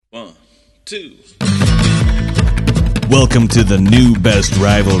1, 2. Welcome to the new best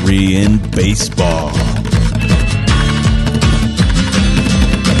rivalry in baseball.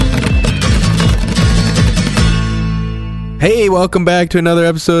 Hey, welcome back to another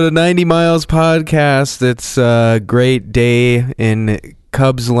episode of 90 Miles Podcast. It's a great day in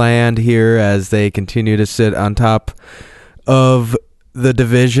Cubs land here as they continue to sit on top of the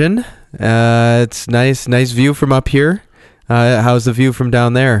division. It's nice view from up here. How's the view from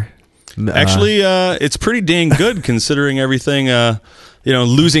down there? Actually, it's pretty dang good considering everything.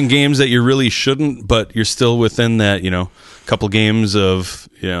 Losing games that you really shouldn't, but you're still within that. Couple games of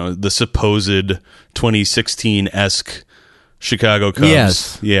the supposed 2016-esque Chicago Cubs.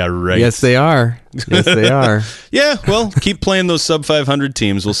 Yes. Yeah, right. Yes, they are. Yes, they are. Yeah, well, keep playing those sub 500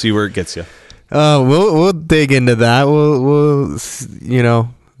 teams. We'll see where it gets you. We'll dig into that.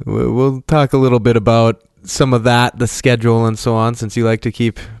 We'll talk a little bit about some of that, the schedule and so on, since you like to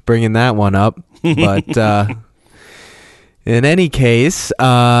keep bringing that one up. But in any case,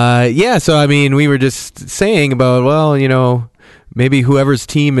 so we were just saying about, maybe whoever's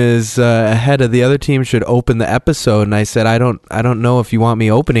team is ahead of the other team should open the episode. And I said, I don't know if you want me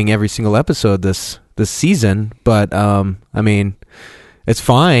opening every single episode this season, but it's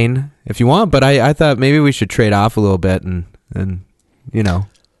fine if you want. But I thought maybe we should trade off a little bit and.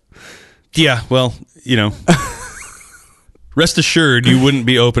 Yeah, well, rest assured you wouldn't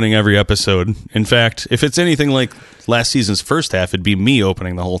be opening every episode. In fact, if it's anything like last season's first half, it'd be me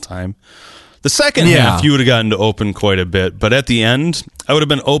opening the whole time. The second half, you would have gotten to open quite a bit. But at the end, I would have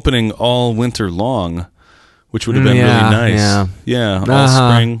been opening all winter long, which would have been really nice. Yeah, all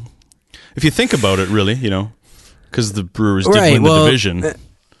spring. If you think about it, really, because the Brewers did win the division.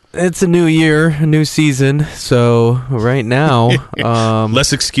 It's a new year, a new season, so right now...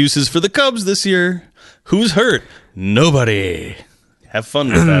 less excuses for the Cubs this year. Who's hurt? Nobody. Have fun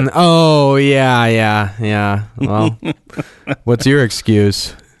with that. Oh, yeah. Well, what's your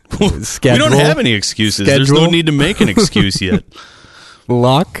excuse? Schedule? We don't have any excuses. Schedule? There's no need to make an excuse yet.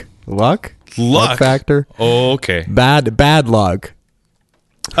 Luck factor. Oh, okay. Bad luck.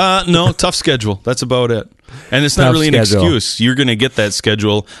 No, tough schedule. That's about it. And it's not really an excuse. You're going to get that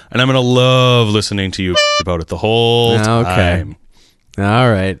schedule, and I'm going to love listening to you about it the whole time. Okay.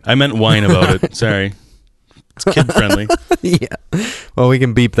 All right. I meant whine about it. Sorry. It's kid-friendly. Yeah. Well, we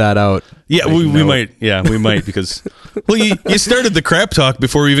can beep that out. Yeah, we might. Yeah, we might because... Well, you started the crap talk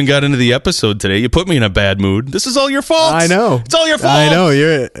before we even got into the episode today. You put me in a bad mood. This is all your fault. I know. It's all your fault. I know.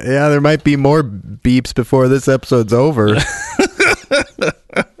 There might be more beeps before this episode's over.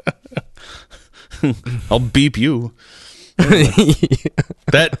 I'll beep you.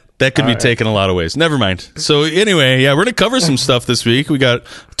 That could be taken a lot of ways. Never mind. So anyway, we're going to cover some stuff this week. We got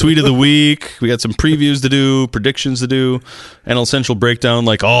tweet of the week. We got some previews to do, predictions to do, and an essential breakdown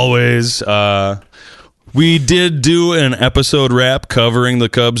like always. We did do an episode wrap covering the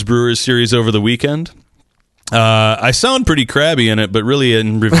Cubs-Brewers series over the weekend. I sound pretty crabby in it, but really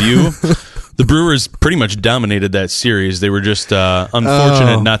in review... The Brewers pretty much dominated that series. They were just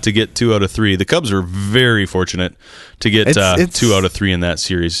unfortunate not to get 2 out of 3. The Cubs were very fortunate to get 2 out of 3 in that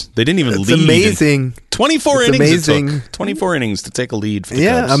series. They didn't even lead. It's amazing. 24 innings it took. 24 innings to take a lead for the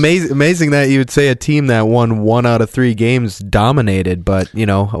Cubs. Amazing that you would say a team that won 1 out of 3 games dominated, but,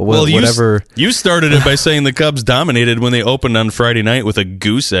 whatever. You started it by saying the Cubs dominated when they opened on Friday night with a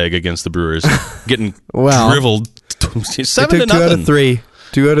goose egg against the Brewers, getting dribbled 7 to nothing. 2 out of 3.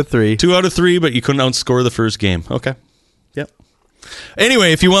 2 out of 3. 2 out of 3, but you couldn't outscore the first game. Okay. Yep.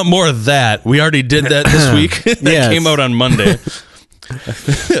 Anyway, if you want more of that, we already did that this week. That came out on Monday.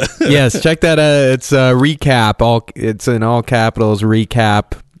 Yes, check that out. It's a recap. It's in all capitals,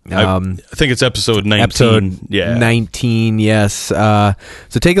 recap. I think it's episode 19. Episode 19, yes. So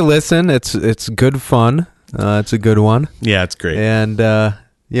take a listen. It's good fun. It's a good one. Yeah, it's great. And,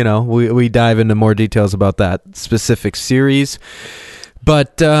 we dive into more details about that specific series.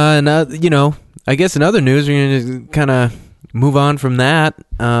 But, I guess in other news, we're going to kind of move on from that.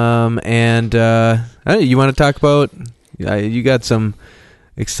 You want to talk about, you got some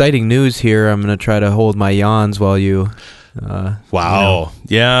exciting news here. I'm going to try to hold my yawns while you... Wow.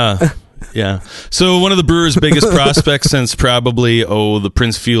 Yeah. Yeah. So one of the Brewers' biggest prospects since probably, the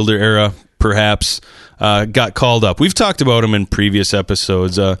Prince Fielder era, perhaps, got called up. We've talked about him in previous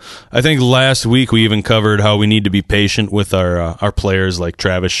episodes. I think last week we even covered how we need to be patient with our players like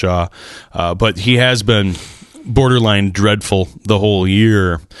Travis Shaw. But he has been borderline dreadful the whole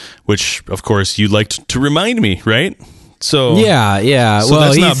year, which, of course, you liked to remind me, right? So yeah. So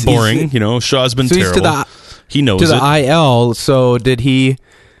that's not boring. Shaw's been terrible. He knows to the IL. So did he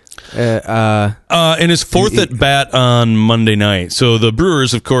In his fourth at bat on Monday night. So the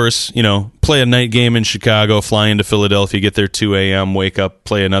Brewers, of course, play a night game in Chicago, fly into Philadelphia, get there 2 a.m., wake up,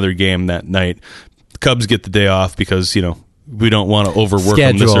 play another game that night. The Cubs get the day off because, we don't want to overwork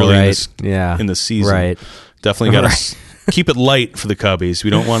them this early in the season. Right. Definitely got to keep it light for the Cubbies. We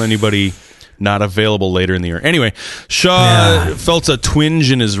don't want anybody not available later in the year. Anyway, Shaw felt a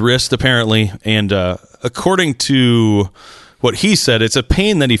twinge in his wrist, apparently, and according to what he said, it's a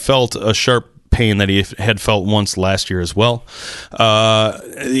pain that he felt, a sharp pain that he had felt once last year as well.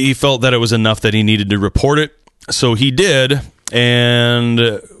 He felt that it was enough that he needed to report it, so he did,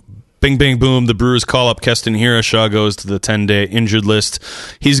 and bing, bang, boom, the Brewers call up Keston Hiura. Shaw goes to the 10-day injured list.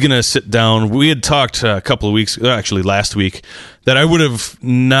 He's going to sit down. We had talked a couple of weeks, actually last week, that I would have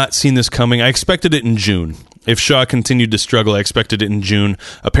not seen this coming. I expected it in June. If Shaw continued to struggle, I expected it in June.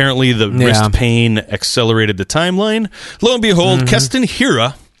 Apparently, the wrist pain accelerated the timeline. Lo and behold, Keston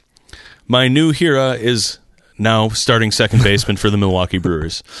Hiura, my new Hiura, is now starting second baseman for the Milwaukee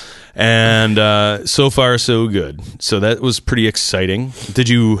Brewers. And so far, so good. So that was pretty exciting. Did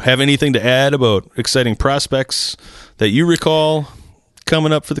you have anything to add about exciting prospects that you recall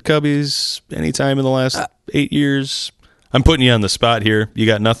coming up for the Cubbies anytime in the last 8 years? I'm putting you on the spot here. You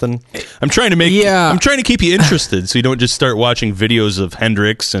got nothing? I'm trying to keep you interested so you don't just start watching videos of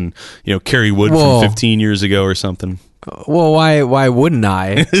Hendricks and Kerry Wood from 15 years ago or something. Well, why wouldn't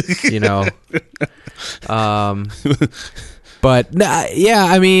I? But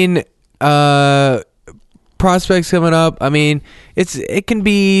I mean, prospects coming up. I mean, it can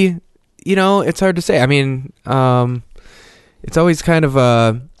be, it's hard to say. I mean, it's always kind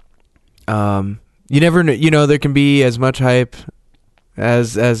of you never know. There can be as much hype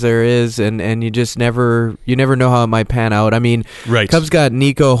as there is, and you just never know how it might pan out. I mean, right. Cubs got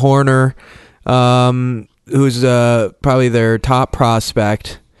Nico Horner, who's probably their top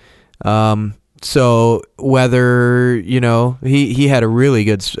prospect. So whether, he had a really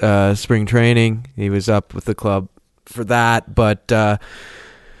good spring training. He was up with the club for that. But,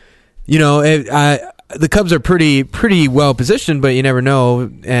 the Cubs are pretty well positioned, but you never know.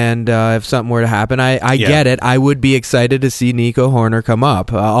 And if something were to happen, I get it. I would be excited to see Nico Horner come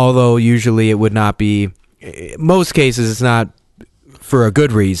up, although usually it would not be. Most cases, it's not for a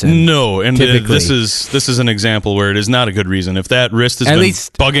good reason. No, and this is an example where it is not a good reason. If that wrist has been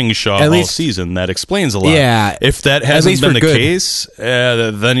bugging Shaw all season, that explains a lot. Yeah, if that hasn't been the case,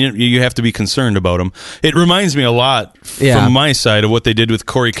 then you have to be concerned about him. It reminds me a lot from my side of what they did with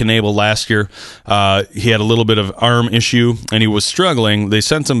Corey Knebel last year. He had a little bit of arm issue, and he was struggling. They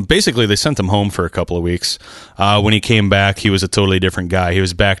sent him home for a couple of weeks. When he came back, he was a totally different guy. He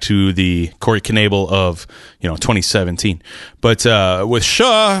was back to the Corey Knebel of 2017. But with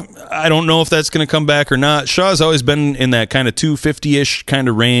Shaw, I don't know if that's going to come back or not. Shaw's always been in that kind of 250-ish kind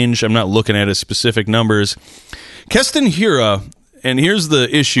of range. I'm not looking at his specific numbers. Keston Hiura, and here's the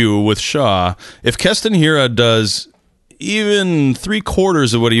issue with Shaw. If Keston Hiura does even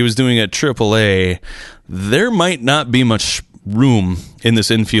 3/4 of what he was doing at AAA, there might not be much room in this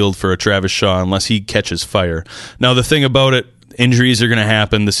infield for a Travis Shaw unless he catches fire. Now, the thing about it, injuries are going to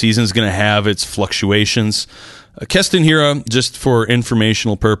happen. The season's going to have its fluctuations. Keston Hiura, just for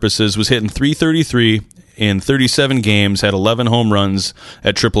informational purposes, was hitting .333 in 37 games, had 11 home runs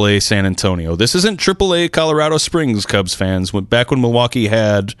at AAA San Antonio. This isn't AAA Colorado Springs, Cubs fans. Back when Milwaukee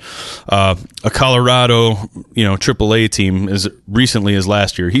had a Colorado, AAA team as recently as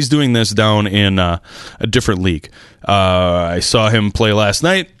last year. He's doing this down in a different league. I saw him play last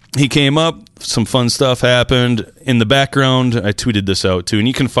night. He came up. Some fun stuff happened. In the background, I tweeted this out too, and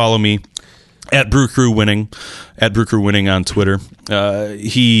you can follow me at Brew Crew Winning on Twitter.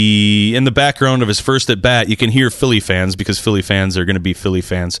 He, in the background of his first at bat, you can hear Philly fans because Philly fans are going to be Philly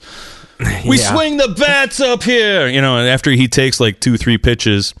fans. We swing the bats up here, and after he takes like 2-3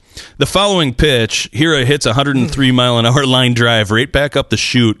 pitches, the following pitch, Hiura hits 103 mile an hour line drive right back up the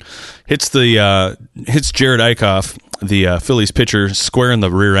chute, hits Jared Eichhoff, the Phillies pitcher, square in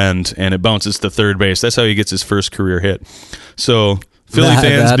the rear end, and it bounces to third base. That's how he gets his first career hit. So Philly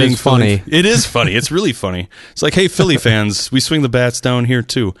fans being funny. It is funny. It's really funny. It's like, hey, Philly fans, we swing the bats down here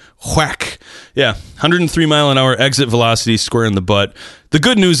too. Whack. Yeah, 103 mile an hour exit velocity, square in the butt. The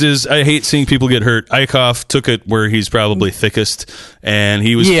good news is I hate seeing people get hurt. Eichhoff took it where he's probably thickest, and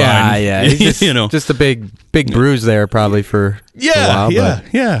he was fine. Yeah. Just a big bruise there probably for a while.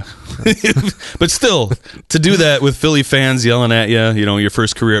 Yeah. But still, to do that with Philly fans yelling at you, your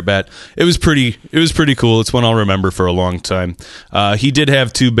first career at bat, it was pretty cool. It's one I'll remember for a long time. He did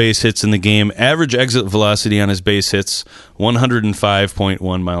have 2 base hits in the game. Average exit velocity on his base hits,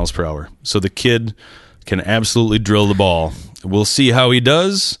 105.1 miles per hour. So the kid can absolutely drill the ball. We'll see how he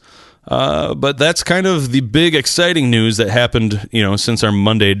does. But that's kind of the big exciting news that happened, since our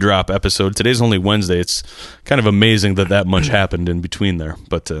Monday drop episode. Today's only Wednesday. It's kind of amazing that much happened in between there.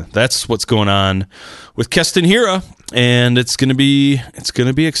 But that's what's going on with Keston Hiura, and it's gonna be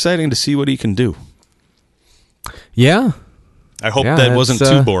exciting to see what he can do. Yeah. I hope that wasn't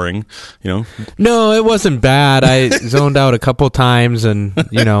too boring, No, it wasn't bad. I zoned out a couple times, and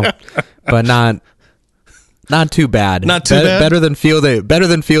but not too bad. Not too bad. Better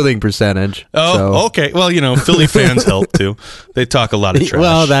than fielding percentage. Oh, so. Okay. Well, Philly fans help too. They talk a lot of trash.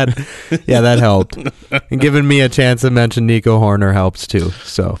 Well, that helped. And giving me a chance to mention Nico Horner helps too.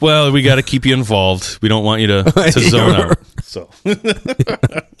 So. Well, we got to keep you involved. We don't want you to zone out. So.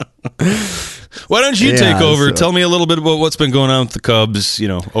 Why don't you take over? So. Tell me a little bit about what's been going on with the Cubs,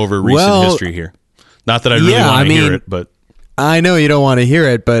 over recent history here. Not that I really want to hear it, but I know you don't want to hear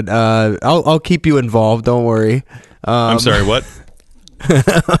it, but I'll keep you involved. Don't worry. I'm sorry. What?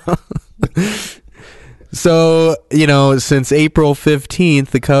 So since April 15th,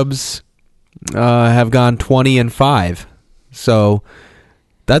 the Cubs have gone 20-5. So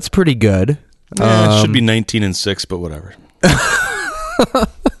that's pretty good. Yeah, it should be 19-6, but whatever.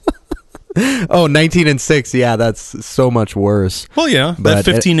 Oh, 19-6. Yeah, that's so much worse. Well, yeah, that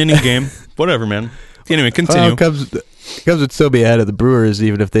 15-inning game. Whatever, man. Anyway, continue. Cubs would still be ahead of the Brewers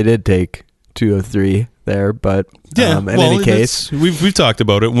even if they did take 2 of 3 there. But in any case, we've talked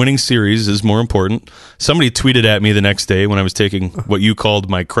about it. Winning series is more important. Somebody tweeted at me the next day when I was taking what you called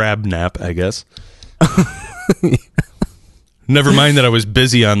my crab nap, I guess. Never mind that I was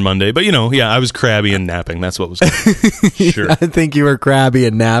busy on Monday, but I was crabby and napping. That's what was going on. Sure. I think you were crabby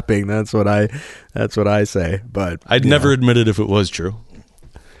and napping. That's what I say. But I'd never admitted if it was true.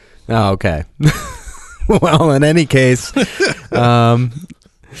 Oh, okay. Well, in any case,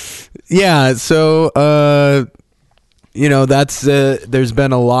 yeah. So that's there's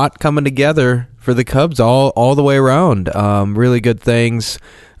been a lot coming together for the Cubs all the way around. Really good things.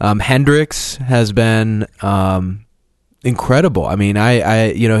 Hendricks has been incredible. I mean,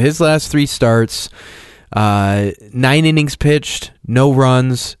 I his last 3 starts, 9 innings pitched, no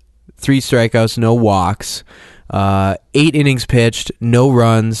runs, 3 strikeouts, no walks. 8 innings pitched, no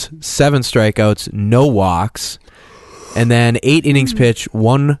runs, 7 strikeouts, no walks, and then 8 innings pitched,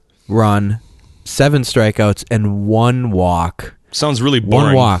 1 run, 7 strikeouts, and 1 walk. Sounds really boring.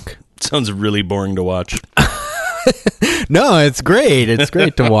 1 walk. Sounds really boring to watch. No, it's great. It's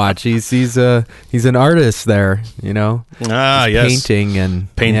great to watch. He's an artist there, Yes. Painting.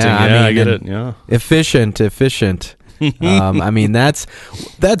 Yeah, I get it. Yeah. Efficient. I mean, that's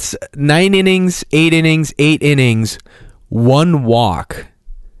 9 innings, 8 innings, 1 walk,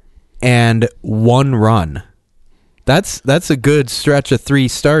 and 1 run. That's a good stretch of 3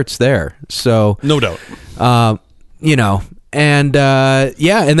 starts there. So no doubt. And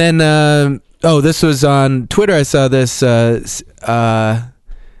then this was on Twitter. I saw this. This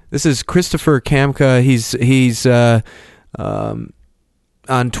is Christopher Kamka. He's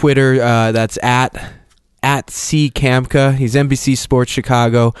on Twitter. That's at C Kamka. He's NBC Sports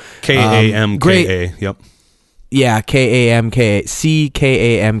Chicago. Kamka. Great. Yep. Yeah, Kamka.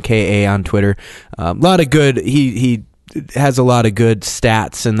 CKAMKA on Twitter. A lot of good. He has a lot of good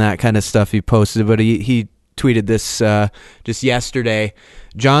stats and that kind of stuff he posted. But he tweeted this just yesterday.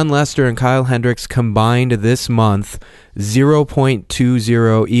 John Lester and Kyle Hendricks combined this month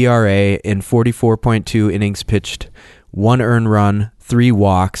 0.20 ERA in 44.2 innings pitched, 1 earned run, 3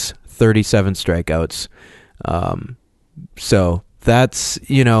 walks, 37 strikeouts. So that's,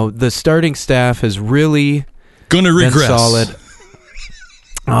 the starting staff has really gonna regress. Solid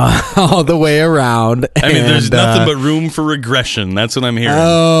all the way around. I mean, there's nothing but room for regression. That's what I'm hearing.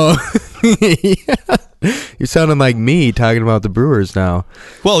 Oh, yeah. You're sounding like me talking about the Brewers now.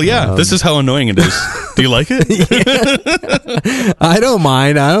 Well, yeah, this is how annoying it is. Do you like it? Yeah. I don't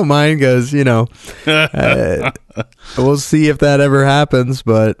mind because, we'll see if that ever happens,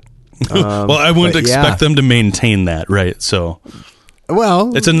 but... well, I wouldn't expect them to maintain that, right? So...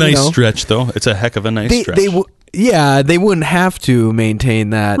 Well, it's a nice stretch, though. It's a heck of a nice stretch. They wouldn't have to maintain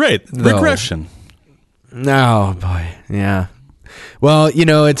that. Right, though. Regression. Oh, boy, yeah. Well,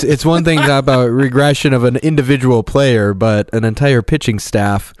 it's one thing about regression of an individual player, but an entire pitching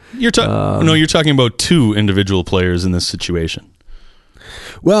staff. You're talking about 2 individual players in this situation.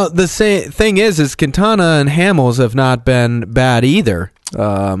 Well, the thing is Quintana and Hamels have not been bad either.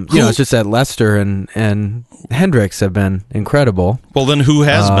 It's just that Lester and Hendricks have been incredible. Well, then who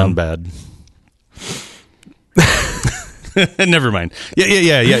has been bad? Never mind.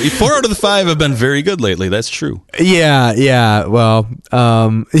 Yeah. 4 out of the 5 have been very good lately. That's true. Yeah. Well,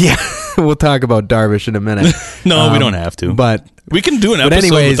 we'll talk about Darvish in a minute. No, we don't have to. But we can do an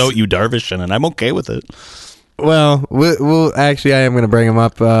episode without you Darvishing, and I'm okay with it. Well, we'll actually, I am going to bring him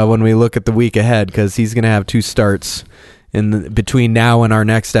up when we look at the week ahead, because he's going to have 2 starts between now and our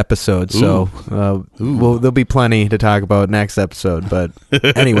next episode. So there'll be plenty to talk about next episode. But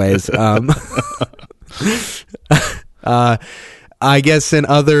anyways, I guess in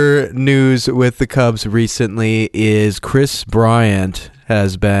other news with the Cubs recently is Kris Bryant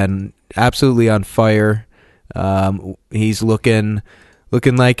has been absolutely on fire. He's looking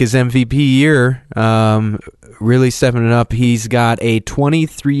like his MVP year, really stepping it up. He's got a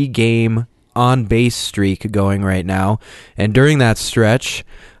 23-game on-base streak going right now. And during that stretch,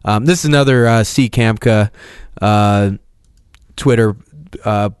 this is another C. Kamka Twitter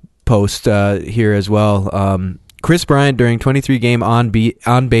post here as well. Kris Bryant during 23-game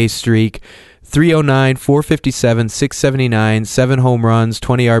on-base streak, 309, 457, 679, 7 home runs,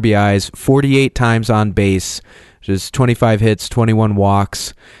 20 RBIs, 48 times on base, just 25 hits, 21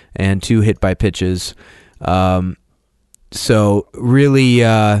 walks, and 2 hit by pitches. So really,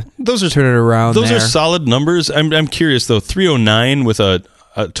 those are turning it around. Those there. are solid numbers. I'm curious though. 309 with a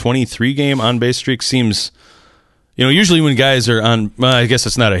 23-game on base streak seems. Usually when guys are on, well, I guess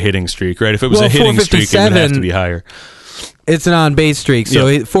it's not a hitting streak, right? If it was a hitting streak, it would have to be higher. It's an on-base streak,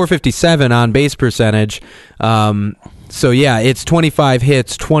 so 457 on-base percentage. So yeah, it's 25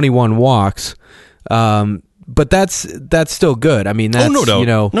 hits, 21 walks. But that's still good. I mean, that's, no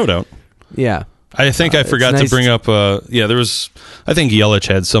doubt. No doubt. Yeah. I think I forgot to bring up, there was, I think Yelich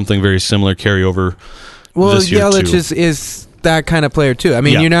had something very similar carryover this year Yelich too. is that kind of player too. I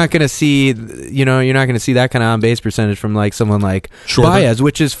mean, you're not going to see, that kind of on base percentage from like someone like Baez,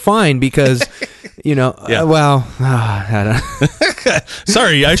 which is fine because, I don't.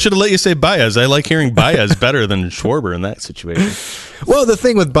 Sorry, I should have let you say Baez. I like hearing Baez better than Schwarber in that situation. Well, the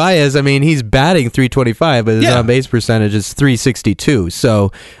thing with Baez, I mean, he's batting .325, but his on base percentage is .362.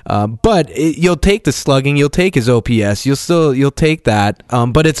 So, you'll take the slugging, you'll take his OPS, you'll take that.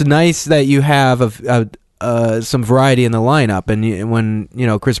 But it's nice that you have some variety in the lineup, and when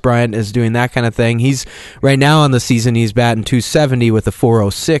Kris Bryant is doing that kind of thing, he's right now on the season he's batting .270 with a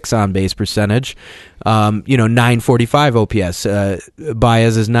 .406 on base percentage, .945 OPS.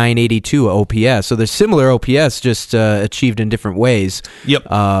 Baez is .982 OPS, so there's similar OPS, just achieved in different ways. Yep.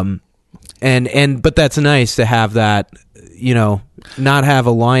 But that's nice to have that. Not have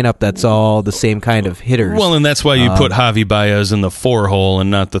a lineup that's all the same kind of hitters. Well, and that's why you put Javi Baez in the 4-hole and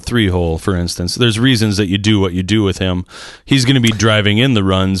not the 3-hole, for instance. There's reasons that you do what you do with him. He's going to be driving in the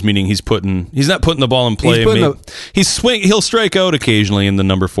runs, meaning he's not putting the ball in play. He'll strike out occasionally in the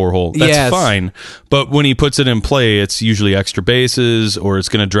number 4-hole. That's fine. But when he puts it in play, it's usually extra bases or it's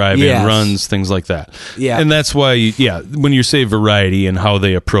going to drive in runs, things like that. Yeah. And that's why, when you say variety and how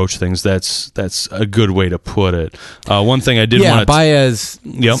they approach things, that's a good way to put it. One thing I did want to Baez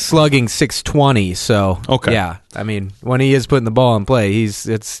slugging .620, so okay. Yeah, I mean when he is putting the ball in play,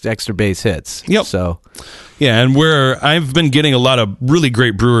 it's extra base hits. Yep. So and where I've been getting a lot of really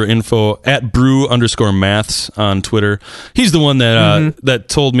great Brewer info at Brew_Maths on Twitter. He's the one that that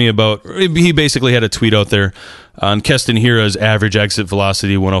told me about. He basically had a tweet out there on Keston Hiura's average exit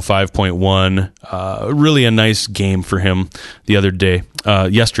velocity 105.1. Really a nice game for him the other day,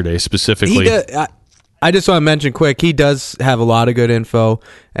 yesterday specifically. I just want to mention quick, he does have a lot of good info,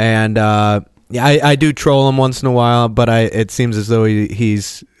 and I do troll him once in a while, but it seems as though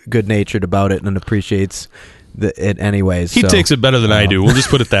he's good-natured about it and appreciates it anyways. He takes it better than I do. We'll just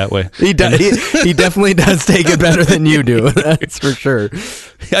put it that way. He definitely does take it better than you do. That's for sure.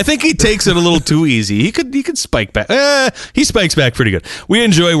 I think he takes it a little too easy. He could spike back. He spikes back pretty good. We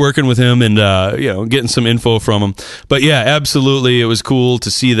enjoy working with him and getting some info from him. But yeah, absolutely, it was cool to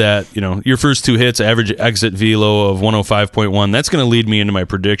see that. Your first 2 hits, average exit velo of 105.1. That's going to lead me into my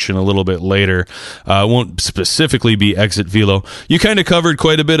prediction a little bit later. It won't specifically be exit velo. You kind of covered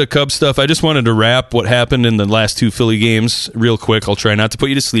quite a bit of Cub stuff. I just wanted to wrap what happened in the last 2 Philly games real quick. I'll try not to put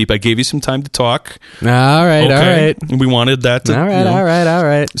you to sleep. I gave you some time to talk. All right. We wanted that to. All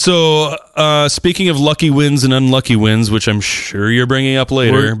right. So, speaking of lucky wins and unlucky wins, which I'm sure you're bringing up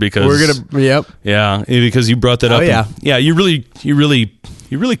later, because we're gonna, yeah, because you brought that up. Yeah, you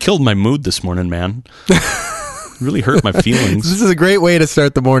really killed my mood this morning, man. Really hurt my feelings. This is a great way to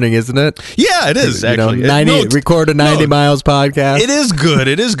start the morning, isn't it? Yeah, it is, actually. Record a 90 miles podcast. It is good.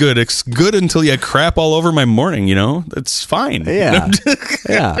 It's good until you crap all over my morning, It's fine. Yeah.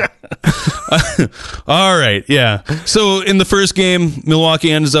 Yeah. All right, yeah. So in the first game,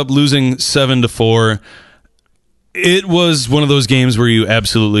 Milwaukee ends up losing 7-4. It was one of those games where you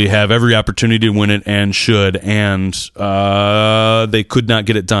absolutely have every opportunity to win it and should, and they could not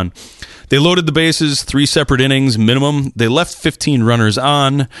get it done. They loaded the bases 3 separate innings minimum. They left 15 runners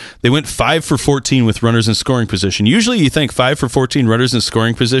on. They went 5 for 14 with runners in scoring position. Usually you think 5 for 14 runners in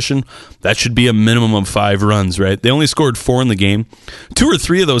scoring position, that should be a minimum of 5 runs, right? They only scored 4 in the game. 2 or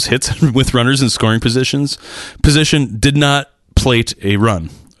 3 of those hits with runners in scoring position did not plate a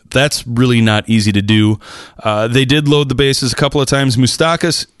run. That's really not easy to do. They did load the bases a couple of times.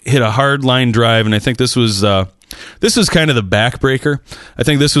 Moustakas hit a hard line drive, and I think this was kind of the backbreaker. I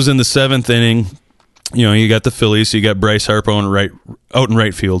think this was in the 7th inning. You know, you got the Phillies, so you got Bryce Harper out in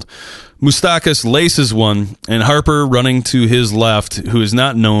right field. Moustakas laces one, and Harper running to his left, who is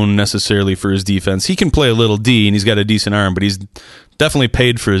not known necessarily for his defense. He can play a little D, and he's got a decent arm, but he's definitely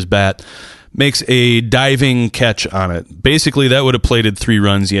paid for his bat. Makes a diving catch on it. Basically, that would have plated 3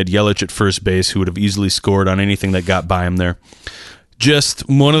 runs. You had Yelich at first base, who would have easily scored on anything that got by him there. Just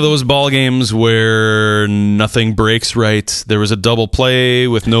one of those ball games where nothing breaks right. There was a double play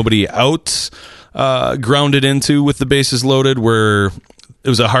with nobody out, grounded into with the bases loaded, where it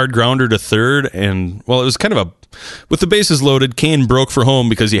was a hard grounder to third, and, well, it was kind of with the bases loaded, Kane broke for home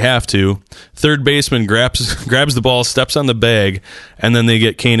because you have to. Third baseman grabs the ball, steps on the bag, and then they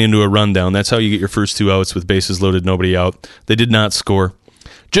get Kane into a rundown. That's how you get your first 2 outs with bases loaded, nobody out. They did not score.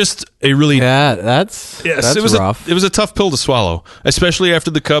 Just a really that's rough. It was a tough pill to swallow, especially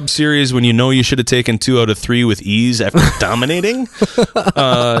after the Cubs series when you know you should have taken 2 out of 3 with ease after dominating.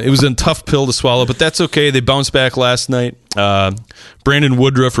 It was a tough pill to swallow, but that's okay. They bounced back last night. Brandon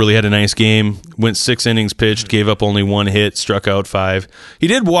Woodruff really had a nice game. Went 6 innings pitched, gave up only 1 hit, struck out 5. He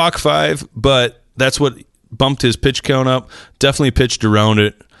did walk 5, but that's what bumped his pitch count up. Definitely pitched around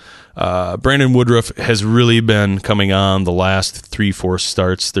it. Brandon Woodruff has really been coming on the last 3-4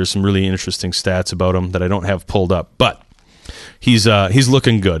 starts. There's some really interesting stats about him that I don't have pulled up, but he's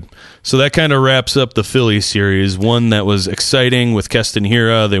looking good. So that kind of wraps up the Phillies series. One that was exciting with Keston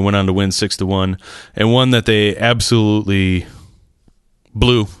Hiura. They went on to win 6-1, and one that they absolutely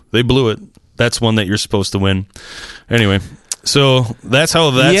blew. They blew it. That's one that you're supposed to win. Anyway, so that's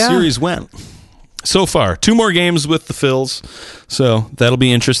how that series went. So far, 2 more games with the Phils, so that'll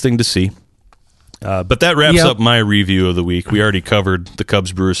be interesting to see. But that wraps up my review of the week. We already covered the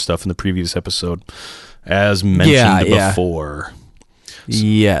Cubs-Brewers stuff in the previous episode, as mentioned before.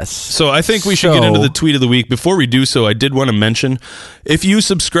 Yes. So I think we should get into the tweet of the week. Before we do so, I did want to mention, if you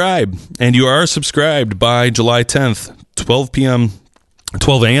subscribe, and you are subscribed by July 10th, 12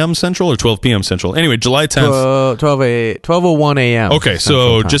 a.m. Central or 12 p.m. Central? Anyway, July 10th. 12:01 a.m. Okay,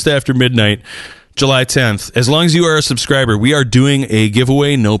 so just after midnight, July 10th. As long as you are a subscriber, we are doing a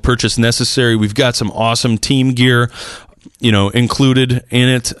giveaway, no purchase necessary. We've got some awesome team gear, included in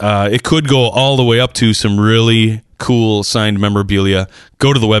it. It could go all the way up to some really cool signed memorabilia.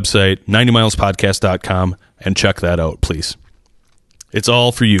 Go to the website, 90milespodcast.com, and check that out, please. It's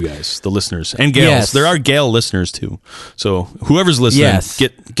all for you guys, the listeners, and gals. Yes. There are gal listeners too. So whoever's listening,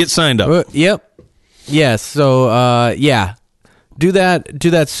 get signed up. Yep. Yes. So do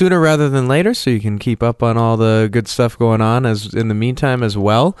that sooner rather than later, so you can keep up on all the good stuff going on as in the meantime as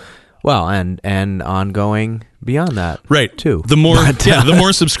well. Well, and ongoing beyond that, right? Too. The more the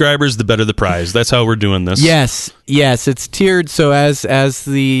more subscribers, the better the prize. That's how we're doing this. Yes, it's tiered. So as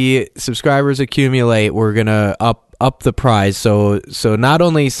the subscribers accumulate, we're gonna up the prize. So not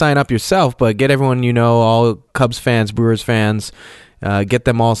only sign up yourself, but get everyone all Cubs fans, Brewers fans, get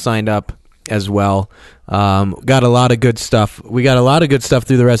them all signed up as well. Got a lot of good stuff. We got a lot of good stuff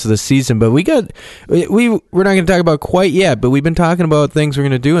through the rest of the season, but we're not going to talk about quite yet, but we've been talking about things we're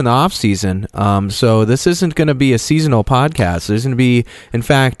going to do in the off season. So this isn't going to be a seasonal podcast. There's going to be, in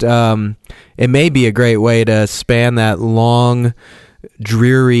fact, it may be a great way to span that long,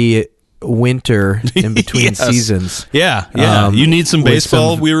 dreary winter in between seasons. Yeah. You need some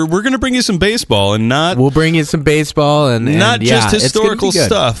baseball. We're going to bring you some baseball, and we'll bring you some baseball and not just historical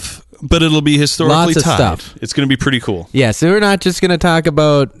stuff, but it'll be historically tied. Stuff. It's going to be pretty cool. Yeah, so we're not just going to talk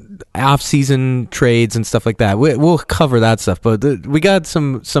about off-season trades and stuff like that. We'll cover that stuff, but we got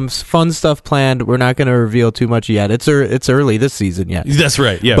some fun stuff planned. We're not going to reveal too much yet. It's early this season yet. That's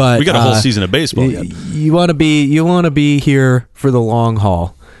right. Yeah, but we got a whole season of baseball yet. You want to be here for the long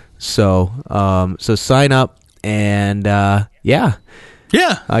haul. So sign up and I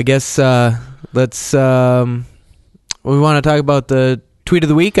guess let's. We want to talk about the tweet of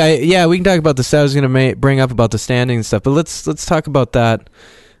the week. We can talk about the stuff I was going to bring up about the standings and stuff, but let's talk about that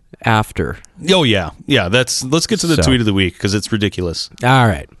after. Oh yeah. Let's get to the tweet of the week because it's ridiculous. All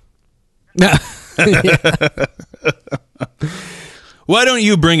right. Why don't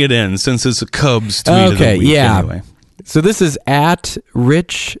you bring it in since it's a Cubs tweet of the week anyway? So this is at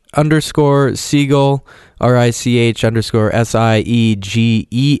Rich_Siegel,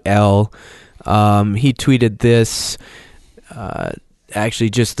 RICH_SIEGEL. He tweeted this actually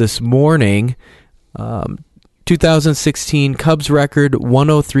just this morning. 2016 Cubs record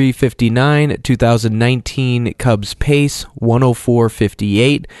 103.59. 2019 Cubs pace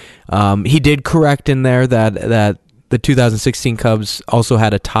 104.58. He did correct in there that the 2016 Cubs also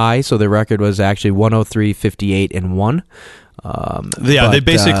had a tie, so their record was actually 103.58 and 1. They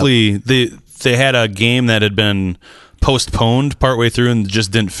basically they had a game that had been postponed partway through and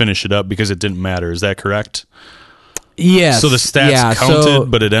just didn't finish it up because it didn't matter. Is that correct? Yes. So the stats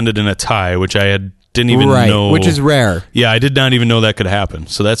counted, but it ended in a tie, which I didn't even know. Which is rare. Yeah, I did not even know that could happen.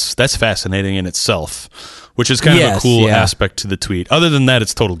 So that's fascinating in itself, which is kind of a cool aspect to the tweet. Other than that,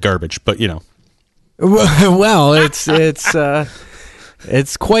 it's total garbage, but Well, it's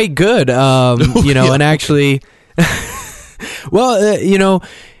quite good, and actually,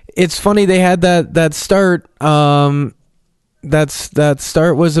 it's funny they had that start. That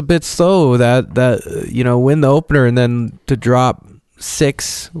start was a bit slow. That win the opener and then to drop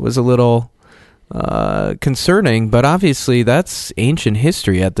 6 was a little concerning. But obviously, that's ancient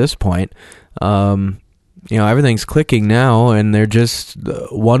history at this point. Everything's clicking now, and they're just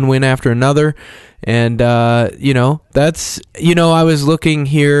one win after another. And, that's, I was looking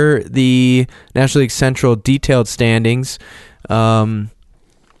here, the National League Central detailed standings on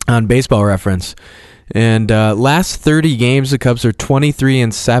Baseball Reference. And last 30 games, the Cubs are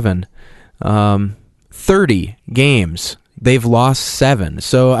 23-7. 30 games, they've lost 7.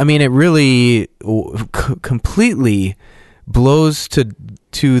 So, I mean, it really completely blows to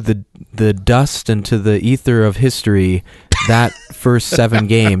the dust and to the ether of history that first 7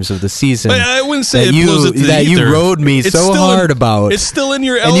 games of the season. But I wouldn't say it blows it to the ether. You rode me so hard about. It's still in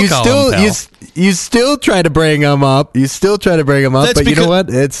your L column, pal. You still try to bring them up. That's but you know what?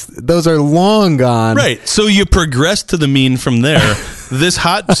 Those are long gone. Right. So you progress to the mean from there. This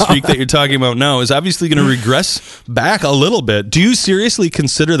hot streak that you're talking about now is obviously going to regress back a little bit. Do you seriously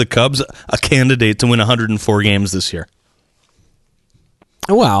consider the Cubs a candidate to win 104 games this year?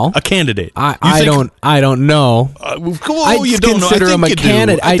 Well, a candidate. I don't know. You don't consider know. him a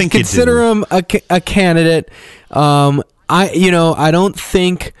candidate. I consider him a candidate. I don't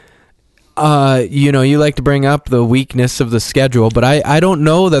think. You like to bring up the weakness of the schedule, but I don't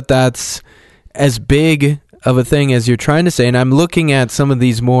know that that's as big of a thing as you're trying to say. And I'm looking at some of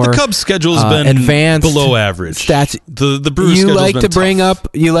these more the Cubs' schedule's been advanced below average stats. The Brewers' schedule's been tough.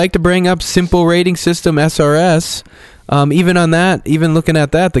 You like to bring up simple rating system SRS. Even on that, even looking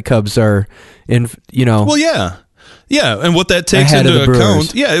at that, the Cubs are in. Well, yeah, and what that takes into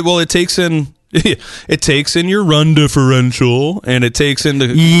account. Yeah, well, it takes in your run differential, and it takes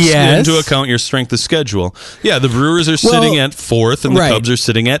into account your strength of schedule. Yeah, the Brewers are sitting at 4th, and the Cubs are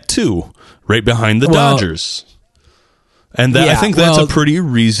sitting at 2, right behind the Dodgers. And I think that's a pretty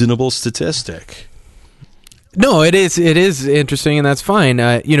reasonable statistic. No, it is interesting, and that's fine.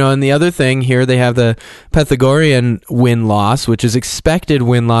 And the other thing here, they have the Pythagorean win-loss, which is expected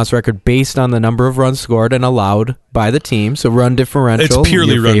win-loss record based on the number of runs scored and allowed by the team. So run differential. It's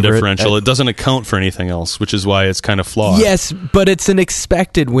purely run differential. It doesn't account for anything else, which is why it's kind of flawed. Yes, but it's an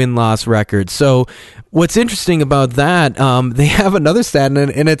expected win-loss record. So what's interesting about that, they have another stat,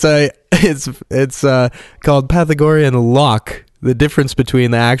 and it's called Pythagorean luck. The difference between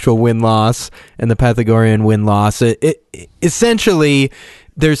the actual win-loss and the Pythagorean win-loss. It essentially,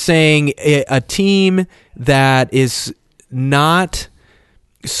 they're saying a team that is not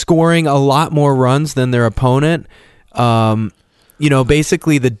scoring a lot more runs than their opponent,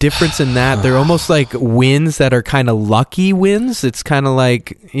 basically the difference in that, they're almost like wins that are kind of lucky wins. It's kind of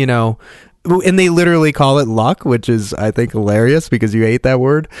like, and they literally call it luck, which is, I think, hilarious because you hate that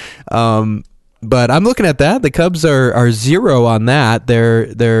word. But I'm looking at that. The Cubs are 0 on that.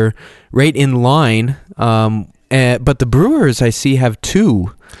 They're right in line. But the Brewers, I see, have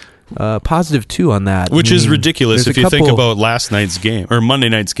 2, positive 2 on that. Which is ridiculous if you think about last night's game, or Monday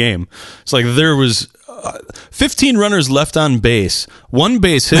night's game. It's like there was 15 runners left on base. One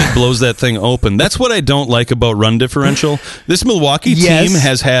base hit blows that thing open. That's what I don't like about run differential. This Milwaukee team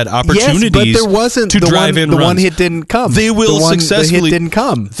has had opportunities but there wasn't to drive in runs. The one hit didn't come. They will successfully. The hit didn't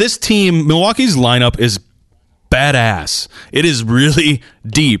come. This team, Milwaukee's lineup is badass. It is really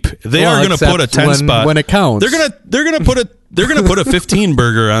deep. They are going to put a 10 spot when it counts. They're going to put a 15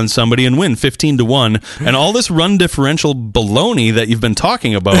 burger on somebody and win 15-1, and all this run differential baloney that you've been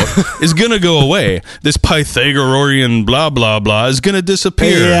talking about is going to go away. This Pythagorean blah blah blah is going to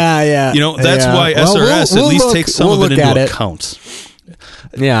disappear. Yeah. That's why SRS at least takes some of it into account.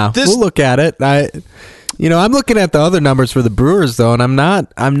 Yeah, we'll look at it. I'm looking at the other numbers for the Brewers though, and I'm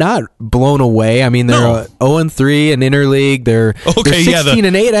not blown away. I mean, they're 0-3 in interleague. They're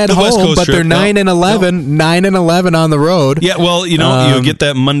 16-8 at home, but they're 9-11, 9-11 on the road. Yeah, well, you get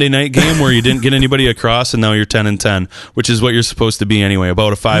that Monday night game where you didn't get anybody across, and now you're 10-10, which is what you're supposed to be anyway.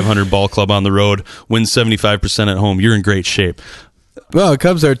 About a 500 ball club on the road, wins 75% at home. You're in great shape. Well, the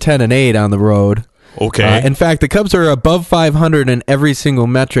Cubs are 10-8 on the road. Okay. In fact, the Cubs are above 500 in every single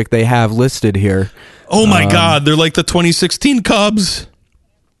metric they have listed here. Oh my God, they're like the 2016 Cubs.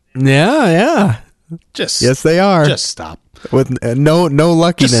 Yeah. Yes, they are. Just stop. With no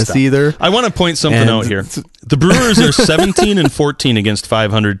luckiness either. I want to point something out here. The Brewers are 17-14 against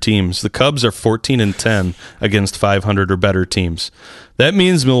 500 teams. The Cubs are 14-10 against 500 or better teams. That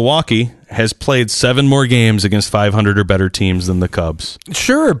means Milwaukee has played 7 more games against 500 or better teams than the Cubs.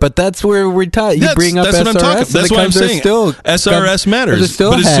 Sure, but that's where we're talking. You bring up that's SRS. What I'm talking. That's what I'm saying. SRS matters.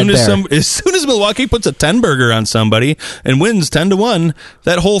 But as soon as Milwaukee puts a 10 burger on somebody and wins 10-1,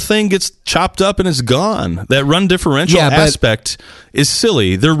 that whole thing gets chopped up and is gone. That run differential aspect is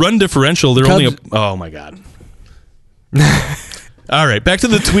silly. Their run differential, they're only oh my God. All right, back to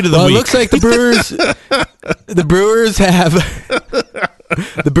the tweet of the week. It looks like the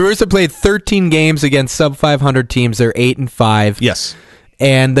Brewers have played 13 games against sub 500 teams. They're 8-5. Yes.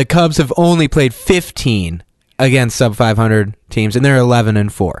 And the Cubs have only played 15 against sub 500 teams, and they're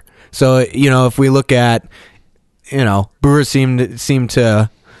 11-4. So, if we look at, Brewers seem to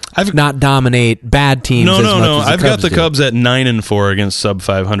not dominate bad teams. No. As I've got the do. Cubs at 9-4 against sub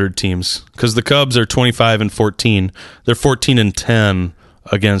 500 teams because the Cubs are 25-14. They're 14-10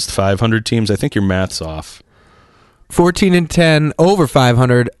 against 500 teams. I think your math's off. 14-10 over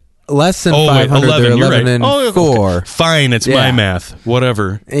 500, less than 500. 11, they're 11-4. Okay. Fine, it's my math.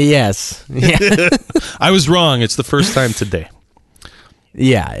 Whatever. Yes. Yeah. I was wrong. It's the first time today.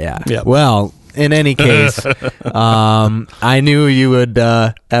 Yeah. Well, in any case, I knew you would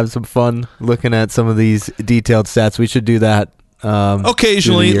have some fun looking at some of these detailed stats. We should do that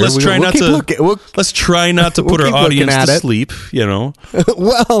occasionally. Let's try not to put our audience to sleep.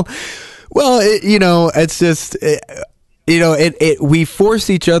 Well, it's just. We force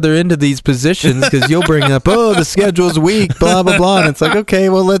each other into these positions because you'll bring up, the schedule's weak, blah, blah, blah. And it's like, okay,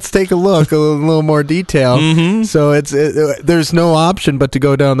 well, let's take a look, a little more detail. Mm-hmm. So there's no option but to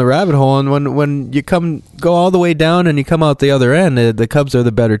go down the rabbit hole. And when you go all the way down and you come out the other end, the Cubs are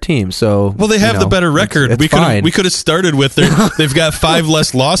the better team. So they have the better record. It's fine. We could have started with they've got 5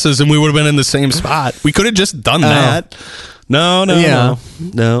 less losses and we would have been in the same spot. We could have just done that. No.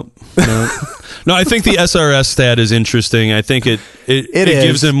 No, I think the SRS stat is interesting. I think it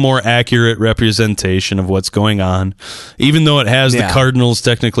gives a more accurate representation of what's going on, even though it has the Cardinals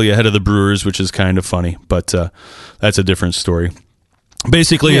technically ahead of the Brewers, which is kind of funny, but that's a different story.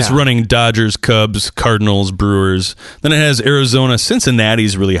 Basically, it's running Dodgers, Cubs, Cardinals, Brewers. Then it has Arizona.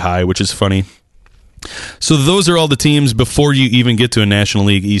 Cincinnati's really high, which is funny. So those are all the teams before you even get to a National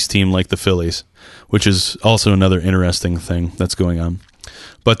League East team like the Phillies, which is also another interesting thing that's going on.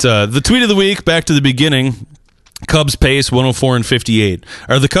 But the tweet of the week, back to the beginning, Cubs pace 104-58.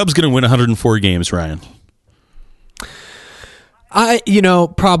 Are the Cubs going to win 104 games, Ryan?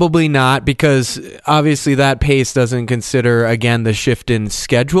 Probably not, because obviously that pace doesn't consider, again, the shift in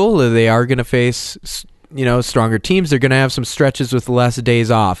schedule. They are going to face, stronger teams. They're going to have some stretches with less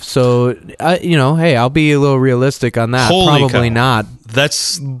days off. So, hey, I'll be a little realistic on that. Probably not.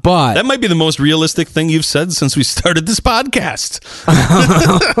 That might be the most realistic thing you've said since we started this podcast.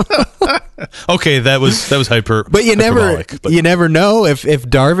 Okay, that was hyper. But you never know if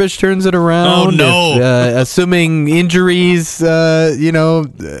Darvish turns it around. Oh no! Assuming injuries,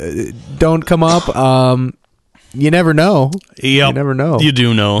 don't come up. You never know. Yep. You never know. You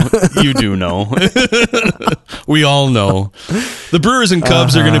do know. You do know. We all know. The Brewers and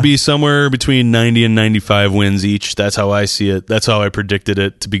Cubs are going to be somewhere between 90 and 95 wins each. That's how I see it. That's how I predicted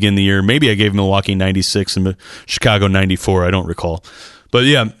it to begin the year. Maybe I gave Milwaukee 96 and Chicago 94. I don't recall. But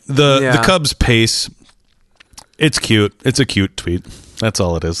the Cubs pace, it's cute. It's a cute tweet. That's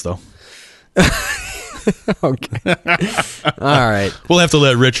all it is, though. Okay. All right. We'll have to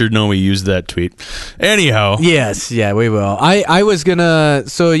let Richard know we used that tweet. Anyhow. Yes, we will. I was gonna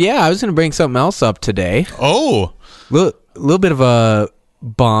bring something else up today. Oh. Little bit of a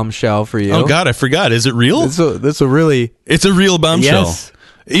bombshell for you. Oh God, I forgot. Is it real? It's a real bombshell. Yes.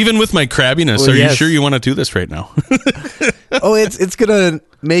 Even with my crabbiness, are you sure you want to do this right now? It's gonna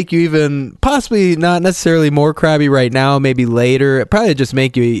make you even possibly not necessarily more crabby right now, maybe later. It probably just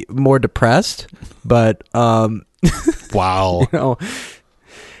make you more depressed. But wow.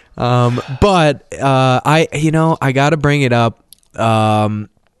 But I gotta bring it up.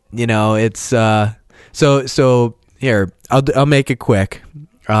 it's so here I'll make it quick.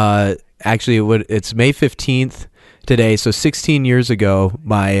 Actually, it's May 15th today, so 16 years ago,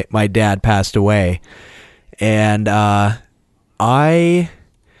 my dad passed away, and it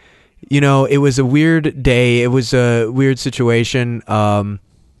was a weird day. It was a weird situation.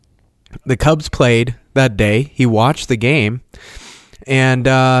 The Cubs played that day. He watched the game, and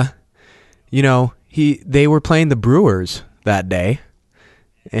they were playing the Brewers that day,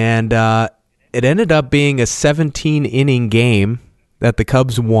 and it ended up being a 17-inning game that the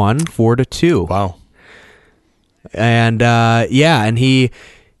Cubs won 4-2. Wow. And and he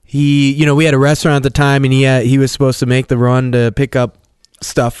we had a restaurant at the time, and he was supposed to make the run to pick up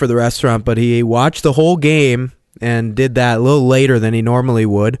stuff for the restaurant, but he watched the whole game and did that a little later than he normally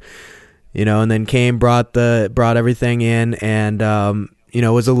would, and then brought everything in, and it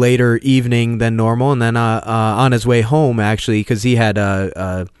was a later evening than normal, and then on his way home, actually, because he had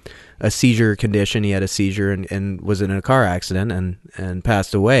a seizure condition. He had a seizure and was in a car accident and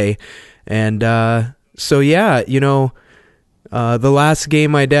passed away. And the last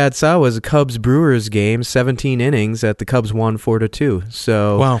game my dad saw was a Cubs-Brewers game, 17 innings that the Cubs won 4-2.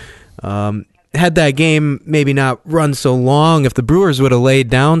 So wow. Had that game maybe not run so long, if the Brewers would have laid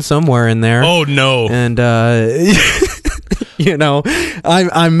down somewhere in there. Oh, no. And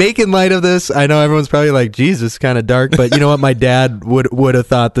I'm making light of this. I know everyone's probably like, Jesus, kind of dark, but you know what? My dad would have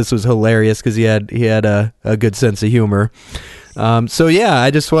thought this was hilarious because he had a good sense of humor. I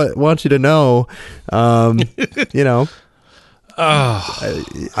just want you to know, I did.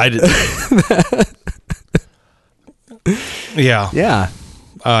 Yeah.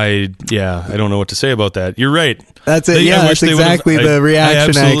 I don't know what to say about that. You're right. That's it. That's exactly the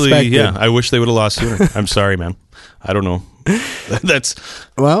reaction I expected. Yeah, I wish they would have lost sooner. I'm sorry, man. I don't know. That's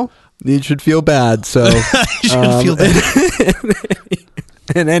well, you should feel bad. So you should feel bad.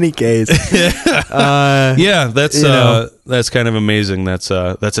 In any case, that's kind of amazing. That's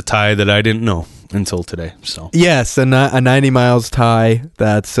a tie that I didn't know until today. So yes, a 90 miles tie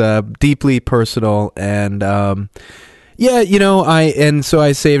that's deeply personal, and I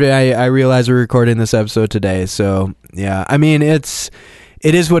saved it. I realized we're recording this episode today, so yeah. I mean, it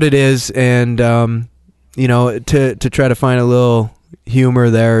is what it is, and to try to find a little humor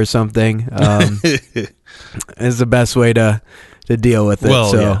there or something is the best way to deal with it.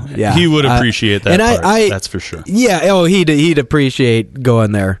 Well, so, yeah. He would appreciate that part. That's for sure. Yeah. He'd appreciate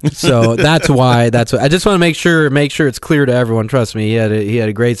going there. So that's why. I just want to make sure it's clear to everyone. Trust me, he had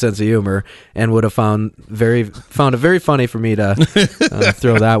a great sense of humor and would have found it very funny for me to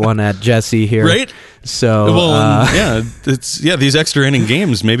throw that one at Jesse here. Right. So these extra inning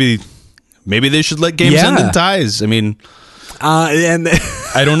games. Maybe they should let games end in ties. I mean. And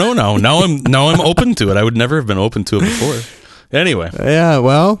I don't know now. Now I'm open to it. I would never have been open to it before. Anyway. Yeah,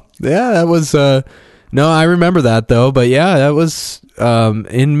 well, that was no, I remember that though, but yeah, that was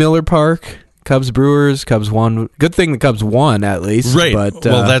in Miller Park. Cubs Brewers, Cubs won. Good thing the Cubs won at least. Right. But,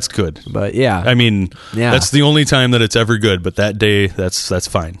 that's good. But yeah. I mean, that's the only time that it's ever good, but that day that's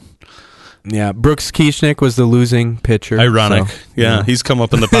fine. Yeah, Brooks Kieschnick was the losing pitcher. Ironic. So, he's come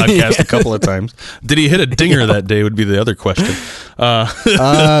up in the podcast a couple of times. Did he hit a dinger that day would be the other question.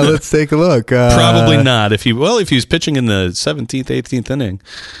 Let's take a look. Probably not. If he was pitching in the 17th, 18th inning.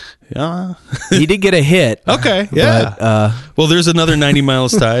 Yeah. He did get a hit. Okay, yeah. Well, there's another 90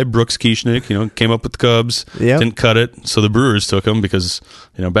 miles tie. Brooks Kieschnick, came up with the Cubs, didn't cut it, so the Brewers took him because,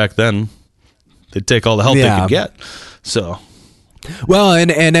 back then they'd take all the help they could get. So... Well,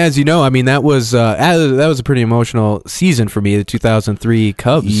 and as you know, I mean that was a pretty emotional season for me. The 2003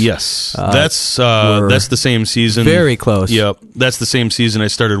 Cubs. Yes, that's the same season. Very close. Yep, that's the same season I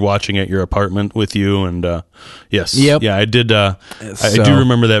started watching at your apartment with you, and yes, yep. Yeah, I did. I do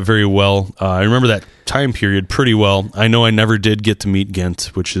remember that very well. I remember that time period pretty well. I know I never did get to meet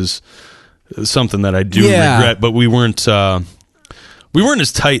Gint, which is something that I do regret. But we weren't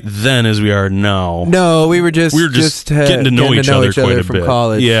as tight then as we are now. No, we were just getting to know each other quite a from bit.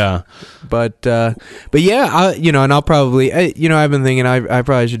 College. Yeah, but yeah, and I'll probably, I've been thinking I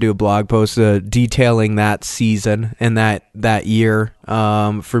probably should do a blog post detailing that season and that year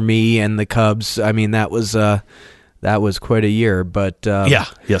for me and the Cubs. I mean, that was quite a year. But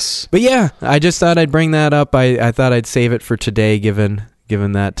yes. But yeah, I just thought I'd bring that up. I thought I'd save it for today, given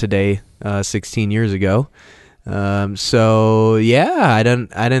that today, 16 years ago. So yeah, I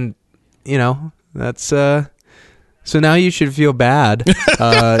didn't, that's, so now you should feel bad,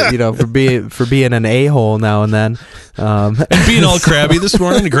 for being an a-hole now and then, and being all crabby this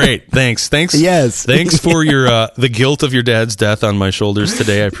morning. Great. Thanks. Yes. Thanks for your, the guilt of your dad's death on my shoulders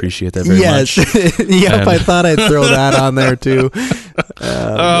today. I appreciate that very much. Yep. I thought I'd throw that on there too.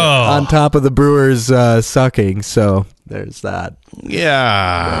 on top of the Brewers sucking. So there's that.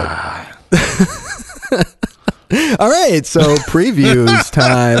 Yeah. All right, so previews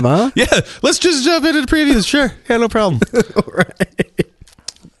time, huh? Yeah, let's just jump into the previews. Sure. Yeah, no problem. Right.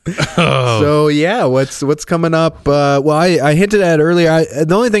 So yeah, what's coming up? Well, I hinted at it earlier.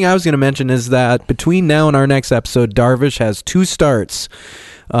 The only thing I was going to mention is that between now and our next episode, Darvish has 2 starts.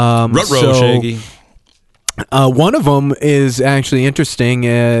 Ruh-roh, Shaggy. One of them is actually interesting.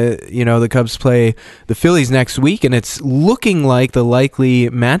 The Cubs play the Phillies next week, and it's looking like the likely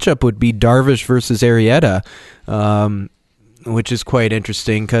matchup would be Darvish versus Arrieta, which is quite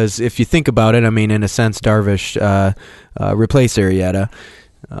interesting because if you think about it, I mean, in a sense, Darvish replaced Arrieta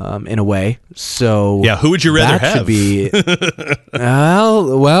in a way. So yeah, who would you rather have? Should be,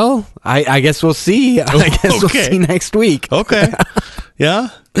 well, I guess we'll see. I guess we'll see next week. Okay. Yeah.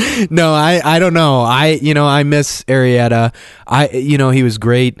 No, I don't know. I miss Arrieta. He was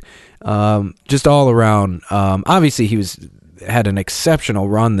great, just all around. Obviously, he had an exceptional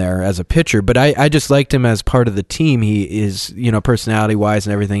run there as a pitcher, but I just liked him as part of the team. He is, personality wise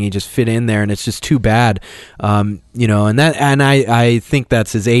and everything. He just fit in there, and it's just too bad, and I think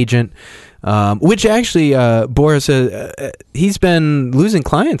that's his agent. Which actually, Boris, he's been losing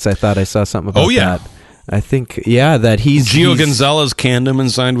clients. I thought I saw something about that. I think, that Gio Gonzalez canned him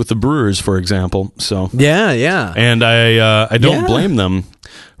and signed with the Brewers, for example. So yeah, and I don't blame them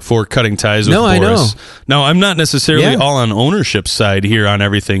for cutting ties with Boris. I know. Now, I'm not necessarily all on ownership side here on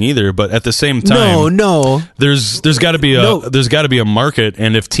everything either, but at the same time, there's got to be a market,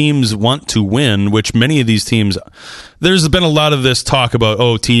 and if teams want to win, which many of these teams, there's been a lot of this talk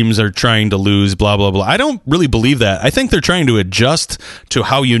about teams are trying to lose, blah blah blah. I don't really believe that. I think they're trying to adjust to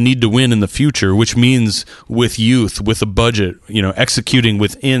how you need to win in the future, which means with youth, with a budget, executing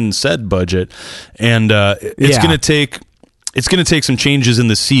within said budget, and it's going to take. It's going to take some changes in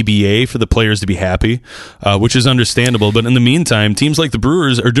the CBA for the players to be happy, which is understandable. But in the meantime, teams like the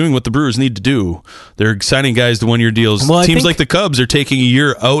Brewers are doing what the Brewers need to do. They're signing guys to one-year deals. Well, teams like the Cubs are taking a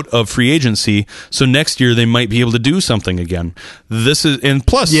year out of free agency, so next year they might be able to do something again.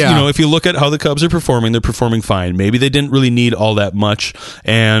 Plus, if you look at how the Cubs are performing, they're performing fine. Maybe they didn't really need all that much,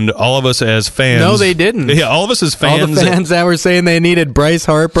 and all of us as fans... No, they didn't. Yeah, all of us as fans... All the fans that were saying they needed Bryce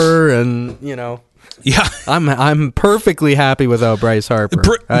Harper and, Yeah, I'm perfectly happy without Bryce Harper.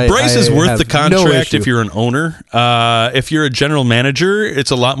 Bryce is worth the contract if you're an owner. If you're a general manager, it's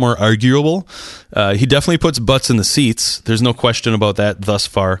a lot more arguable. He definitely puts butts in the seats. There's no question about that thus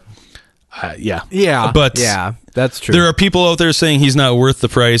far. But that's true. There are people out there saying he's not worth the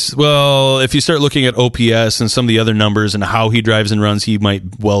price. Well, if you start looking at OPS and some of the other numbers and how he drives and runs, he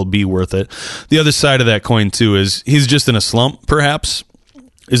might well be worth it. The other side of that coin too is he's just in a slump, perhaps.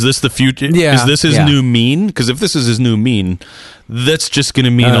 Is this the future? Yeah, is this his new mean? Because if this is his new mean, that's just going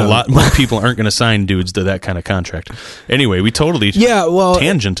to mean a lot more people aren't going to sign dudes to that kind of contract. Anyway, we totally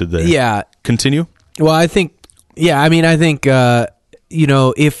tangented there. Yeah. Continue. Well, I think, I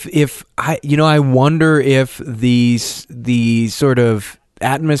wonder if the sort of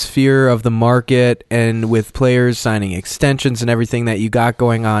atmosphere of the market and with players signing extensions and everything that you got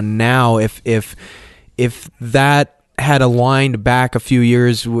going on now, if that had aligned back a few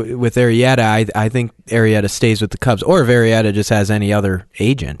years with Arrieta, I think Arrieta stays with the Cubs, or if Arrieta just has any other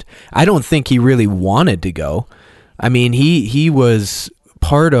agent. I don't think he really wanted to go. I mean, he was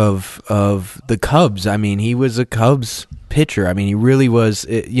part of the Cubs. I mean, he was a Cubs pitcher. I mean, he really was,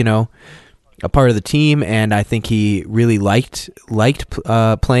 a part of the team, and I think he really liked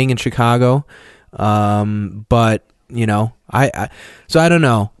playing in Chicago. But so I don't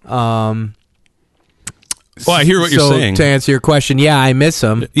know. Well, I hear what you're saying. To answer your question, I miss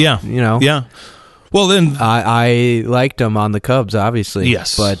him. Yeah. Yeah. Well, then I liked him on the Cubs, obviously.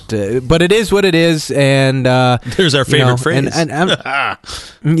 Yes. But it is what it is, and there's our favorite phrase. And I'm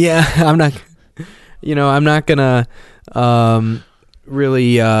not gonna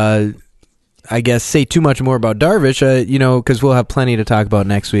really I guess say too much more about Darvish, because we'll have plenty to talk about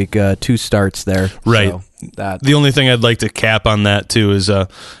next week. 2 starts there, right? So the only thing I'd like to cap on that too is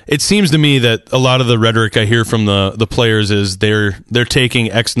it seems to me that a lot of the rhetoric I hear from the players is they're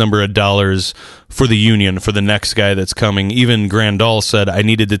taking X number of dollars for the union for the next guy that's coming. Even Grandal said I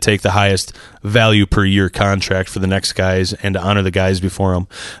needed to take the highest value per year contract for the next guys and to honor the guys before them,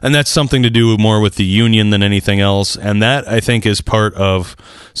 and that's something to do more with the union than anything else. And that I think is part of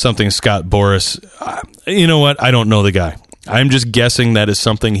something Scott Boras. You know what? I don't know the guy. I'm just guessing that is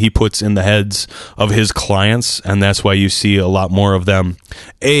something he puts in the heads of his clients, and that's why you see a lot more of them,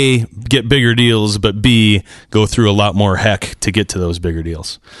 A, get bigger deals, but B, go through a lot more heck to get to those bigger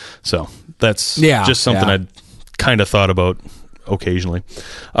deals. So that's just something I'd kind of thought about occasionally.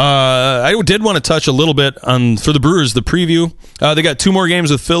 I did want to touch a little bit on, for the Brewers, the preview. They got 2 more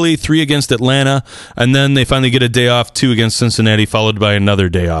games with Philly, 3 against Atlanta, and then they finally get a day off, 2 against Cincinnati, followed by another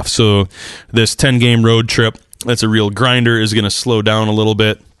day off. So this 10-game road trip, that's a real grinder, is going to slow down a little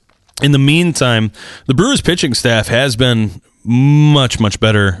bit. In the meantime, the Brewers pitching staff has been much, much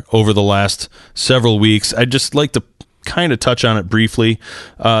better over the last several weeks. I'd just like to kind of touch on it briefly.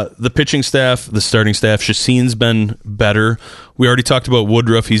 The pitching staff, the starting staff, Shasin's been better. We already talked about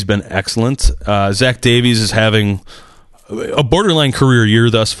Woodruff. He's been excellent. Zach Davies is having a borderline career year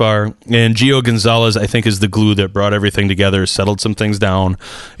thus far, and Gio Gonzalez, I think, is the glue that brought everything together, settled some things down.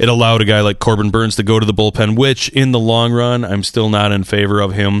 It allowed a guy like Corbin Burns to go to the bullpen, which in the long run, I'm still not in favor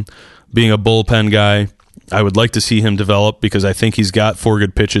of him being a bullpen guy. I would like to see him develop because I think he's got 4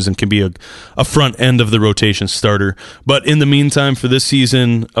 good pitches and can be a front end of the rotation starter. But in the meantime, for this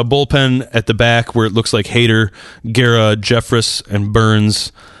season, a bullpen at the back where it looks like Hader, Guerra, Jeffress, and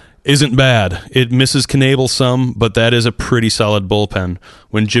Burns isn't bad. It misses Knebel some, but that is a pretty solid bullpen.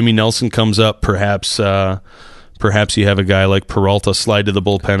 When Jimmy Nelson comes up, perhaps you have a guy like Peralta slide to the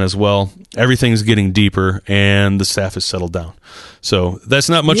bullpen as well. Everything's getting deeper, and the staff has settled down. So that's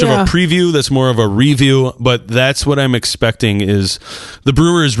not much of a preview. That's more of a review, but that's what I'm expecting is the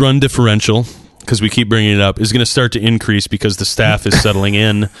Brewers' run differential, because we keep bringing it up, is going to start to increase because the staff is settling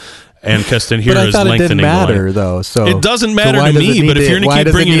in. And Keston Hiura is lengthening. But I thought it didn't matter, though. So it doesn't matter to me. But if you're going to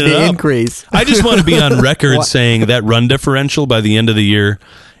keep bringing it up, increase? I just want to be on record saying that run differential by the end of the year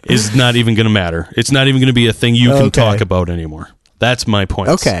is not even going to matter. It's not even going to be a thing you can talk about anymore. That's my point.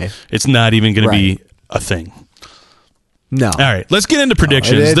 Okay, it's not even going to be a thing. No. All right, let's get into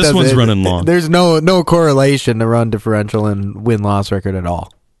predictions. This one's running long. There's no correlation to run differential and win-loss record at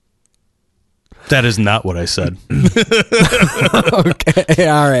all. That is not what I said. Okay,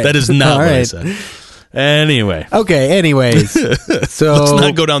 all right. That is not what I said. Anyway. Okay, anyways. So let's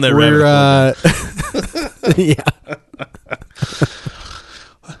not go down that rabbit hole. Yeah.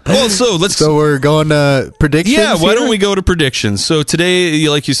 Well, so we're going to predictions. Yeah, why here? don't we go to predictions? So today,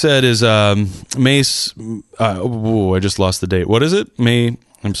 like you said, is May. I just lost the date. What is it? May.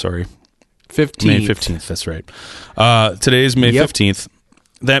 I'm sorry. 15th. May 15th. That's right. Today is May 15th.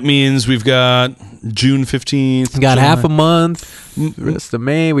 That means we've got June 15th. We got half a month. The rest of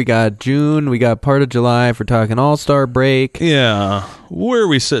May. We got June. We got part of July if we're talking All-Star break. Yeah. Where are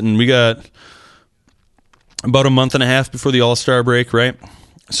we sitting? We got about a month and a half before the All-Star break, right?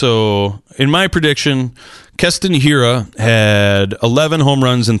 So, in my prediction, Keston Hiura had 11 home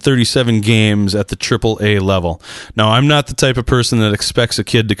runs in 37 games at the AAA level. Now, I'm not the type of person that expects a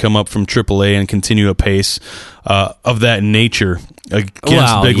kid to come up from AAA and continue a pace of that nature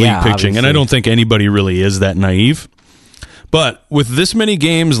against big league pitching, obviously. And I don't think anybody really is that naive. But with this many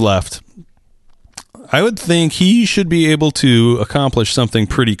games left, I would think he should be able to accomplish something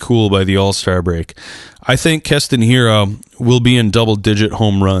pretty cool by the All-Star break. I think Keston Hiura will be in double-digit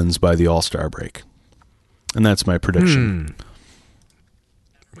home runs by the All-Star break. And that's my prediction.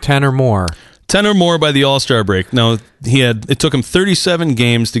 10 or more. 10 or more by the All-Star break. Now, it took him 37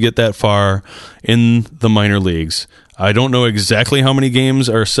 games to get that far in the minor leagues. I don't know exactly how many games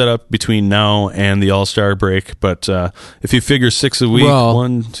are set up between now and the All-Star break, but if you figure 6 a week,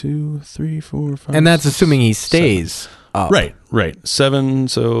 1, 2, 3, 4, 5, and that's 6, assuming he stays up. Right. 7,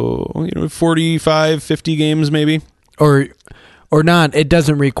 so 45, 50 games maybe. Or not, it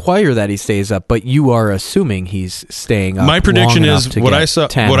doesn't require that he stays up, but you are assuming he's staying up. My prediction is what I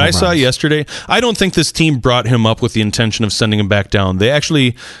saw yesterday. I don't think this team brought him up with the intention of sending him back down. They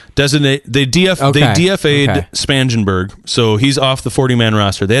actually they DFA'd Spangenberg, so he's off the 40-man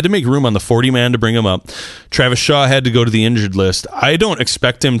roster. They had to make room on the 40-man to bring him up. Travis Shaw had to go to the injured list. I don't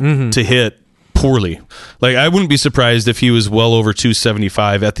expect him to hit poorly. Like, I wouldn't be surprised if he was well over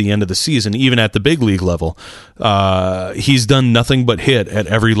 275 at the end of the season, even at the big league level. He's done nothing but hit at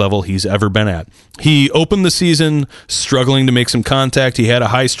every level he's ever been at. He opened the season struggling to make some contact. He had a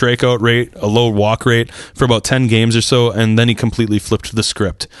high strikeout rate, a low walk rate for about 10 games or so, and then he completely flipped the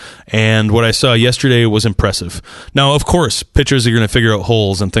script. And what I saw yesterday was impressive. Now, of course, pitchers are going to figure out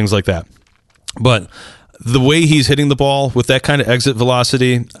holes and things like that. But the way he's hitting the ball with that kind of exit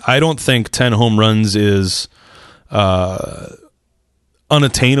velocity, I don't think 10 home runs is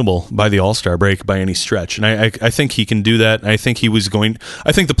unattainable by the All-Star break by any stretch. And I think he can do that. I think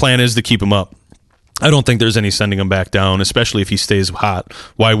the plan is to keep him up. I don't think there's any sending him back down, especially if he stays hot.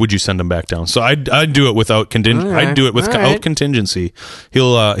 Why would you send him back down? So I'd do it without I'd do it without contingency.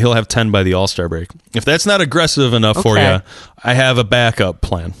 He'll have 10 by the All-Star break. If that's not aggressive enough for you, I have a backup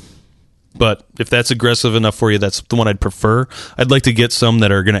plan. But if that's aggressive enough for you, that's the one I'd prefer. I'd like to get some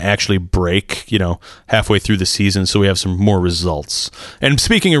that are going to actually break, halfway through the season, so we have some more results. And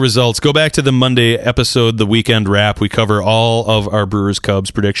speaking of results, go back to the Monday episode, the weekend wrap. We cover all of our Brewers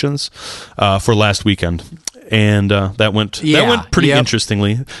Cubs predictions for last weekend. And that went pretty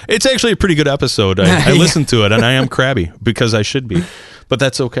interestingly. It's actually a pretty good episode. I listened to it, and I am crabby because I should be, but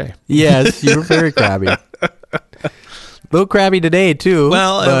that's okay. Yes, you're very crabby. A little crabby today too.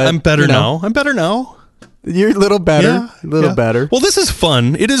 Well, but, I'm better now. I'm better now. You're a little better. Better. Well, this is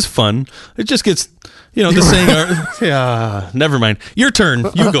fun. It is fun. It just gets, the saying. Yeah. Never mind. Your turn.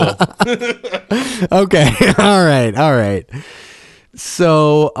 You go. Okay. All right.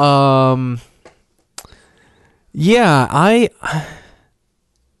 So,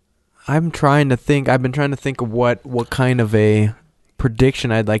 I'm trying to think. I've been trying to think of what kind of a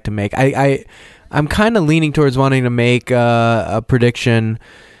prediction I'd like to make. I'm kind of leaning towards wanting to make a prediction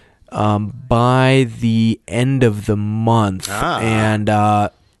by the end of the month. And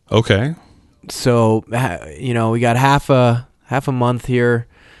okay. So we got half a month here.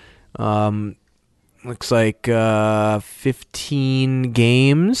 Looks like 15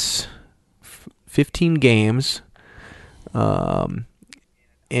 games. 15 games.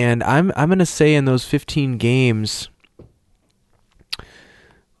 And I'm going to say in those 15 games,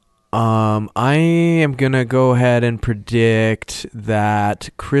 I am going to go ahead and predict that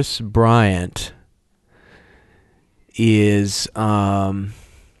Kris Bryant is really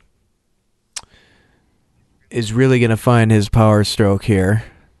going to find his power stroke here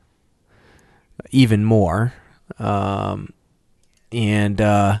even more. And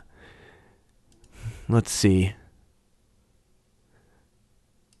let's see.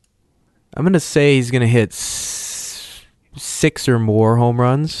 I'm going to say he's going to hit 6 or more home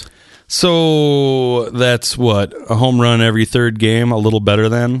runs. So that's what? A home run every third game? A little better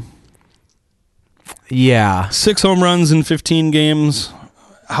than? Yeah. 6 home runs in 15 games.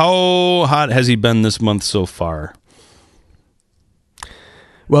 How hot has he been this month so far?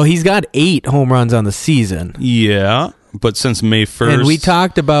 Well, he's got 8 home runs on the season. Yeah, but since May 1st. And we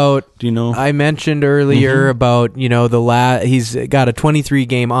talked about, do you know? I mentioned earlier about, he's got a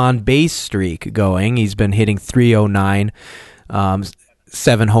 23-game on-base streak going. He's been hitting .309,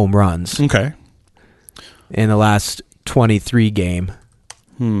 7 home runs. Okay. In the last 23 game.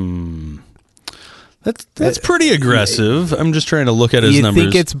 That's pretty aggressive. I'm just trying to look at his numbers.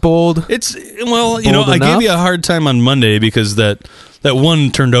 You think it's bold? It's I gave you a hard time on Monday because that one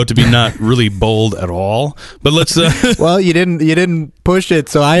turned out to be not really bold at all. But let's. Well, you didn't push it,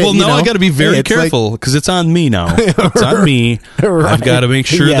 so I. Well, now I got to be very careful because it's on me now. It's on me. Right. I've got to make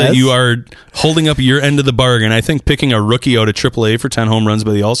sure that you are holding up your end of the bargain. I think picking a rookie out of AAA for 10 home runs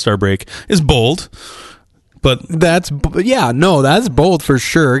by the All-Star break is bold. But that's bold for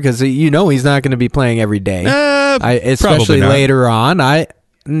sure because he's not going to be playing every day. Especially later on.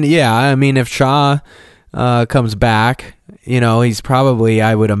 If Shaw comes back, he's probably,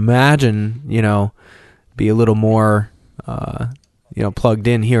 I would imagine, be a little more, plugged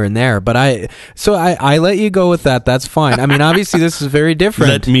in here and there. But I let you go with that. That's fine. I mean, obviously this is very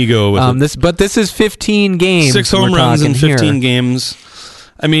different. Let me go with it. But this is 15 games. 6 home runs in 15 games.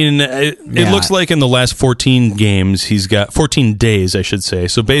 I mean, it looks like in the last 14 games, he's got 14 days, I should say.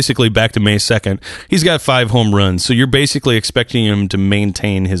 So basically back to May 2nd, he's got 5 home runs. So you're basically expecting him to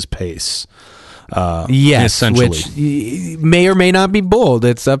maintain his pace. Yes, essentially. Which may or may not be bold.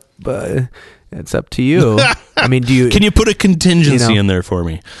 It's up to you. I mean, can you put a contingency in there for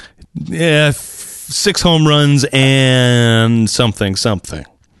me? Yeah, 6 home runs and something.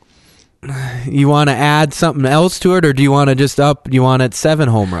 You want to add something else to it, or do you want to just you want it 7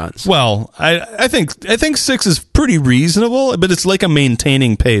 home runs? Well, I think 6 is pretty reasonable, but it's like a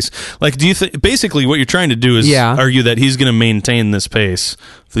maintaining pace. Like, do you basically what you're trying to do is argue that he's going to maintain this pace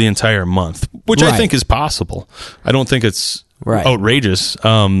for the entire month, which I think is possible. I don't think it's outrageous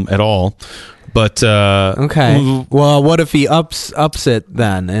at all. But okay. Well, what if he ups it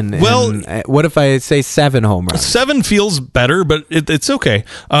then? And what if I say 7 home runs? 7 feels better, but it's okay.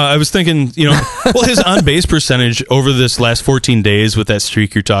 I was thinking, his on base percentage over this last 14 days with that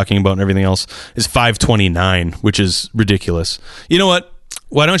streak you're talking about and everything else is .529, which is ridiculous. You know what?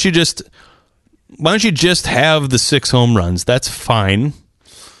 Why don't you just have the 6 home runs? That's fine.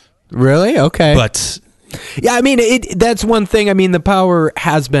 Really? Okay. But. Yeah, I mean, that's one thing. I mean, the power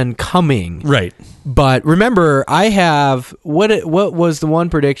has been coming. Right. But remember, I have... What was the one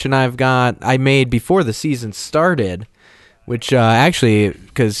prediction I made before the season started, which actually,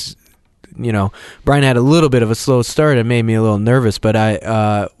 because Brian had a little bit of a slow start. It made me a little nervous, but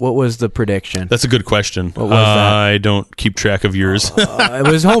what was the prediction? That's a good question. What was that? I don't keep track of yours. It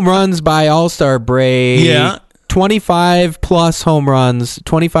was home runs by All-Star break. Yeah. 25 plus home runs,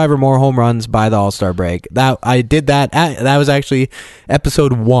 25 or more home runs by the All-Star break. That I did that. That was actually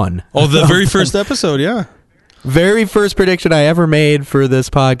episode 1. Oh, the very first episode, yeah. Very first prediction I ever made for this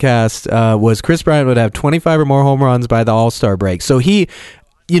podcast was Kris Bryant would have 25 or more home runs by the All-Star break. So he,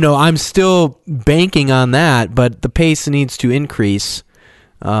 I'm still banking on that, but the pace needs to increase.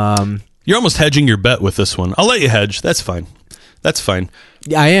 You're almost hedging your bet with this one. I'll let you hedge. That's fine.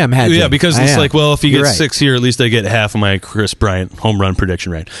 Yeah, I am hedging. Yeah, because it's like, well, if you get right. 6 here, at least I get half of my Kris Bryant home run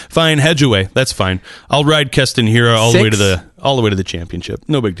prediction right. Fine, hedge away. That's fine. I'll ride Keston Hiura all the way to the championship.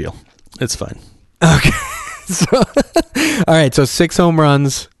 No big deal. It's fine. Okay. All right. So 6 home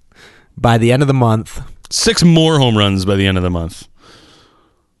runs by the end of the month. 6 more home runs by the end of the month.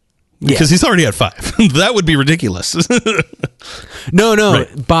 Because he's already at 5. That would be ridiculous. No.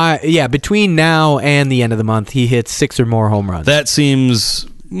 Right. Between now and the end of the month, he hits 6 or more home runs. That seems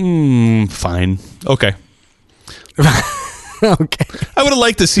fine. Okay. Okay. I would have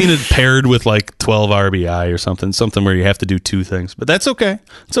liked to seen it paired with like 12 RBI or something where you have to do 2 things. But that's okay.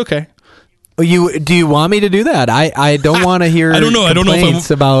 It's okay. Do you want me to do that? I don't want to hear. I don't know. I don't know if I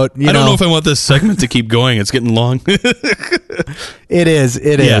don't know if I want this segment to keep going. It's getting long. It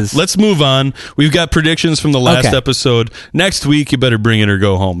is. Let's move on. We've got predictions from the last episode. Next week, you better bring it or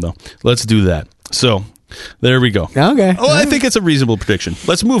go home, though. Let's do that. So there we go. Okay. Oh, I think it's a reasonable prediction.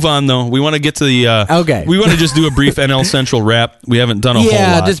 Let's move on, though. We want to get to the. Okay. We want to just do a brief NL Central wrap. We haven't done a whole lot.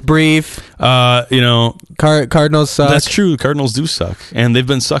 Yeah, just brief. Cardinals suck. That's true. Cardinals do suck, and they've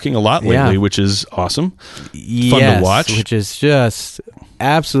been sucking a lot lately, which is awesome. Fun to watch. Which is just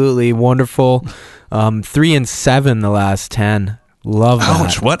absolutely wonderful. 3-7 the last 10. Love that.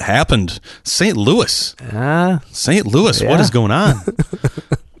 Ouch! What happened? St. Louis. St. Louis. What is going on?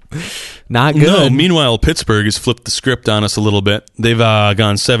 Not good. No. Meanwhile, Pittsburgh has flipped the script on us a little bit. They've gone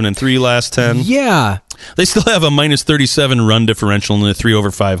 7-3 last 10. Yeah. They still have a -37 run differential and a 3 over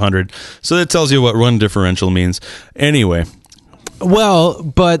 500. So that tells you what run differential means. Anyway. Well,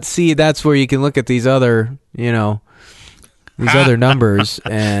 but see, that's where you can look at these other, other numbers.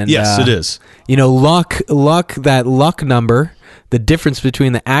 And yes, it is. That luck number. The difference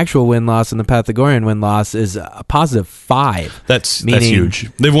between the actual win-loss and the Pythagorean win-loss is a +5. That's huge.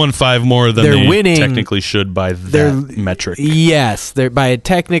 They've won 5 more than they winning, technically should by that metric. Yes, they're by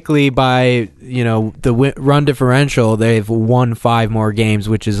the run differential. They've won 5 more games,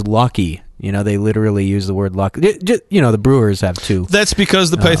 which is lucky. They literally use the word luck. The Brewers have 2. That's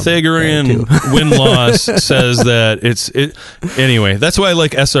because the Pythagorean win-loss says that anyway, that's why I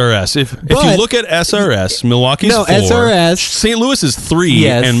like SRS. If you look at SRS, Milwaukee's 4. SRS. St. Louis is 3,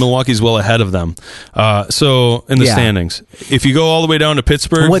 and Milwaukee's well ahead of them. So in the standings. If you go all the way down to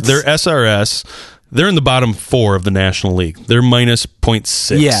Pittsburgh, their SRS, they're in the bottom 4 of the National League. They're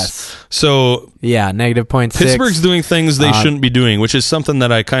 -0.6. Yes. So -0.6. Pittsburgh's doing things they shouldn't be doing, which is something that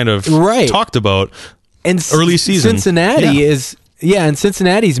I kind of talked about early season. Cincinnati and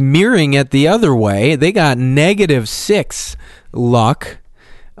Cincinnati's mirroring it the other way. They got -6 luck,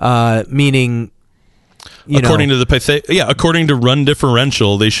 meaning according to according to run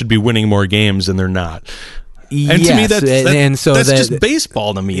differential, they should be winning more games and they're not. And to me, that's just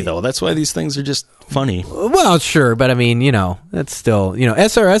baseball to me, though. That's why these things are just funny. Well, sure, but I mean, that's still,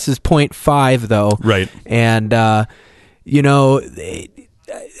 SRS is 0.5, though. Right. And, their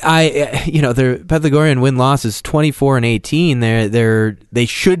Pythagorean win-loss is 24-18. They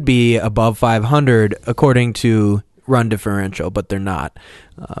should be above 500 according to run differential, but they're not.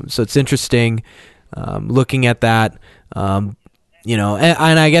 So it's interesting looking at that. And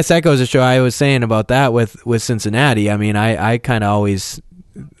I guess that goes to show I was saying about that with Cincinnati. I mean, I kind of always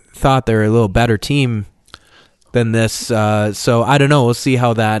thought they're a little better team than this. So I don't know. We'll see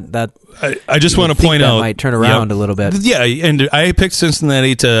how that I just want to point out might turn around a little bit. Yeah, and I picked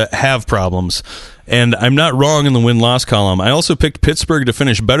Cincinnati to have problems. And I'm not wrong in the win-loss column. I also picked Pittsburgh to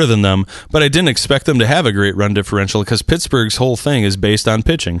finish better than them, but I didn't expect them to have a great run differential because Pittsburgh's whole thing is based on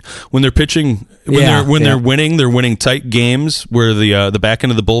pitching. When they're pitching, they're winning, they're winning tight games where the back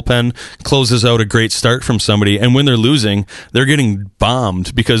end of the bullpen closes out a great start from somebody. And when they're losing, they're getting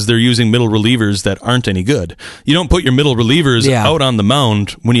bombed because they're using middle relievers that aren't any good. You don't put your middle relievers out on the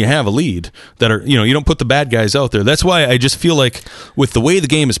mound when you have a lead. You don't put the bad guys out there. That's why I just feel like with the way the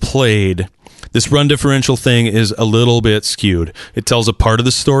game is played, This run differential thing is a little bit skewed. It tells a part of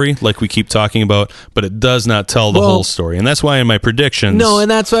the story, like we keep talking about, but it does not tell the whole story. And that's why in my predictions... No, and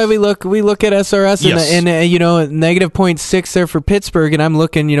that's why we look at SRS Yes. and negative 0.6 there for Pittsburgh, and I'm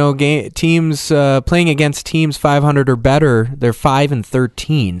looking, teams playing against teams 500 or better, they're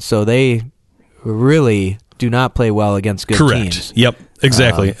 5-13, so they really do not play well against good teams. Yep,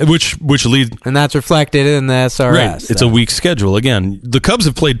 exactly. Which leads... And that's reflected in the SRS. Right. It's a weak schedule. Again, the Cubs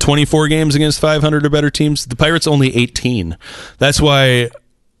have played 24 games against 500 or better teams. The Pirates only 18. That's why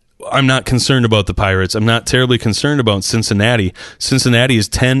I'm not concerned about the Pirates. I'm not terribly concerned about Cincinnati. Cincinnati is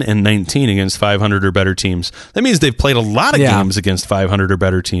 10-19 against 500 or better teams. That means they've played a lot of games against 500 or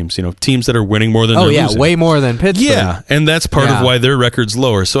better teams. Teams that are winning more than they're losing. Way more than Pittsburgh. Yeah, and that's part of why their record's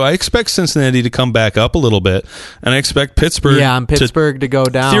lower. So I expect Cincinnati to come back up a little bit, and I expect Pittsburgh to go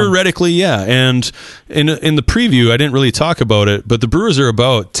down. Theoretically, yeah. And in the preview, I didn't really talk about it, but the Brewers are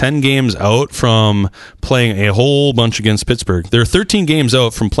about 10 games out from playing a whole bunch against Pittsburgh. They're 13 games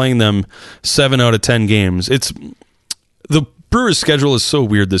out from playing them 7 out of 10 games. The Brewers' schedule is so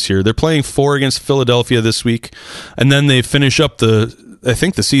weird this year. They're playing 4 against Philadelphia this week, and then they finish up the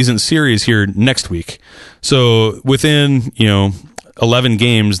season series here next week. So within 11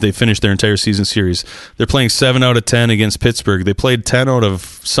 games, they finished their entire season series. They're playing 7 out of 10 against Pittsburgh. They played 10 out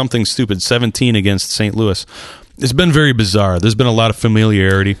of something stupid, 17 against St. Louis. It's been very bizarre. There's been a lot of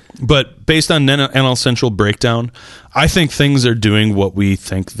familiarity. But based on NL Central breakdown, I think things are doing what we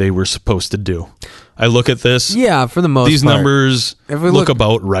think they were supposed to do. I look at this. Yeah, for the most these part. numbers look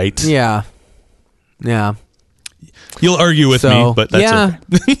about right. Yeah. Yeah. You'll argue with me, but that's okay.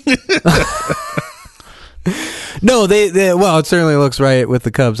 No, well, it certainly looks right with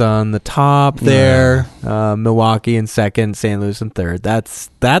the Cubs on the top there. Milwaukee in second, St. Louis in third.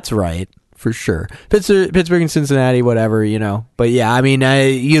 That's right. For sure. Pittsburgh and Cincinnati, whatever, But yeah, I mean,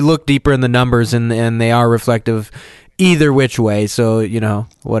 you look deeper in the numbers and they are reflective either which way. So,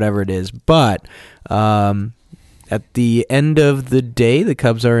 whatever it is. But at the end of the day, the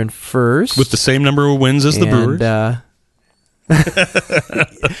Cubs are in first. With the same number of wins as the Brewers.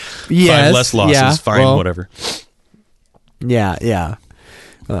 Yes, 5 less losses. Fine, whatever. Yeah.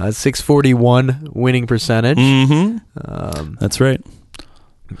 641 winning percentage. Mm-hmm. That's right.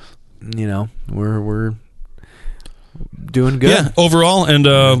 We're doing good. Yeah, overall, and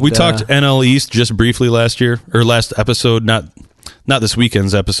we talked NL East just briefly last episode, not this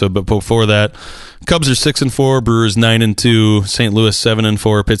weekend's episode, but before that. Cubs are 6-4, Brewers 9-2, St. Louis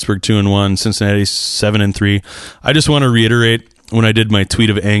 7-4, Pittsburgh 2-1, Cincinnati 7-3. I just want to reiterate, when I did my tweet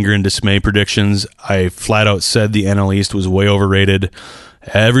of anger and dismay predictions, I flat out said the NL East was way overrated.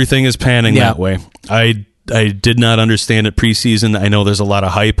 Everything is panning that way. I did not understand it preseason. I know there's a lot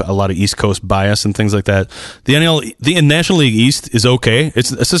of hype, a lot of East Coast bias and things like that. The National League East is okay.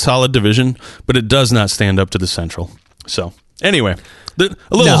 It's a solid division, but it does not stand up to the Central. So, anyway, a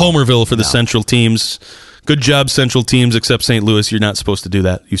little Homerville for the Central teams. Good job, Central teams, except St. Louis. You're not supposed to do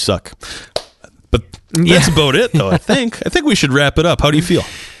that. You suck. But that's about it, though, I think. I think we should wrap it up. How do you feel?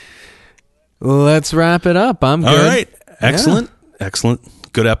 Let's wrap it up. I'm good. All right. Excellent. Yeah. Excellent.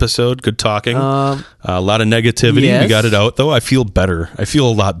 Good episode. Good talking. A lot of negativity. Yes. We got it out, though. I feel better. I feel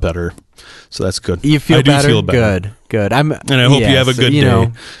a lot better. So that's good. You feel better? Feel better. Good. And I hope you have a good day.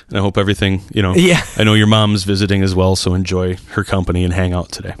 And I hope everything, Yeah. I know your mom's visiting as well, so enjoy her company and hang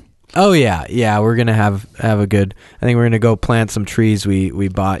out today. Oh, yeah. Yeah, we're going to have a good... I think we're going to go plant some trees we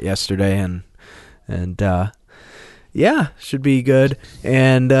bought yesterday, and should be good.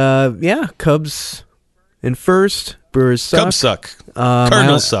 And, Cubs in first... Brewers suck. Cubs suck.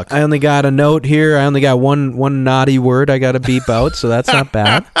 Cardinals suck. I only got a note here. I only got one naughty word I got to beep out, so that's not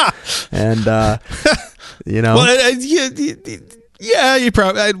bad. And well, you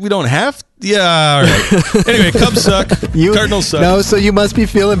probably we don't have. Yeah, all right. Anyway, Cubs suck. Cardinals suck. No, so you must be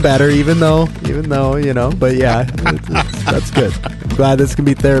feeling better, even though But yeah, that's good. I'm glad this can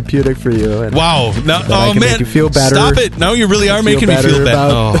be therapeutic for you. And wow. Now, man, make you feel better. Stop it. Now you really are making me feel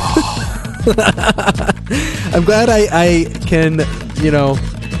bad. I'm glad I can,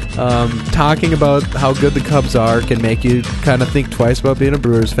 talking about how good the Cubs are can make you kind of think twice about being a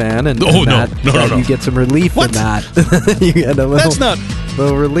Brewers fan, and no. You get some relief in that. You get a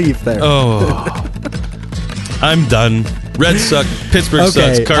little relief there. Oh, I'm done. Reds suck. Pittsburgh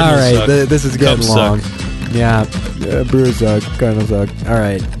sucks. Cardinals all right. suck. This is getting Cubs long. suck. Yeah, Brewers suck. Cardinals suck. All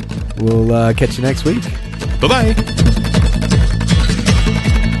right, we'll catch you next week. Bye-bye.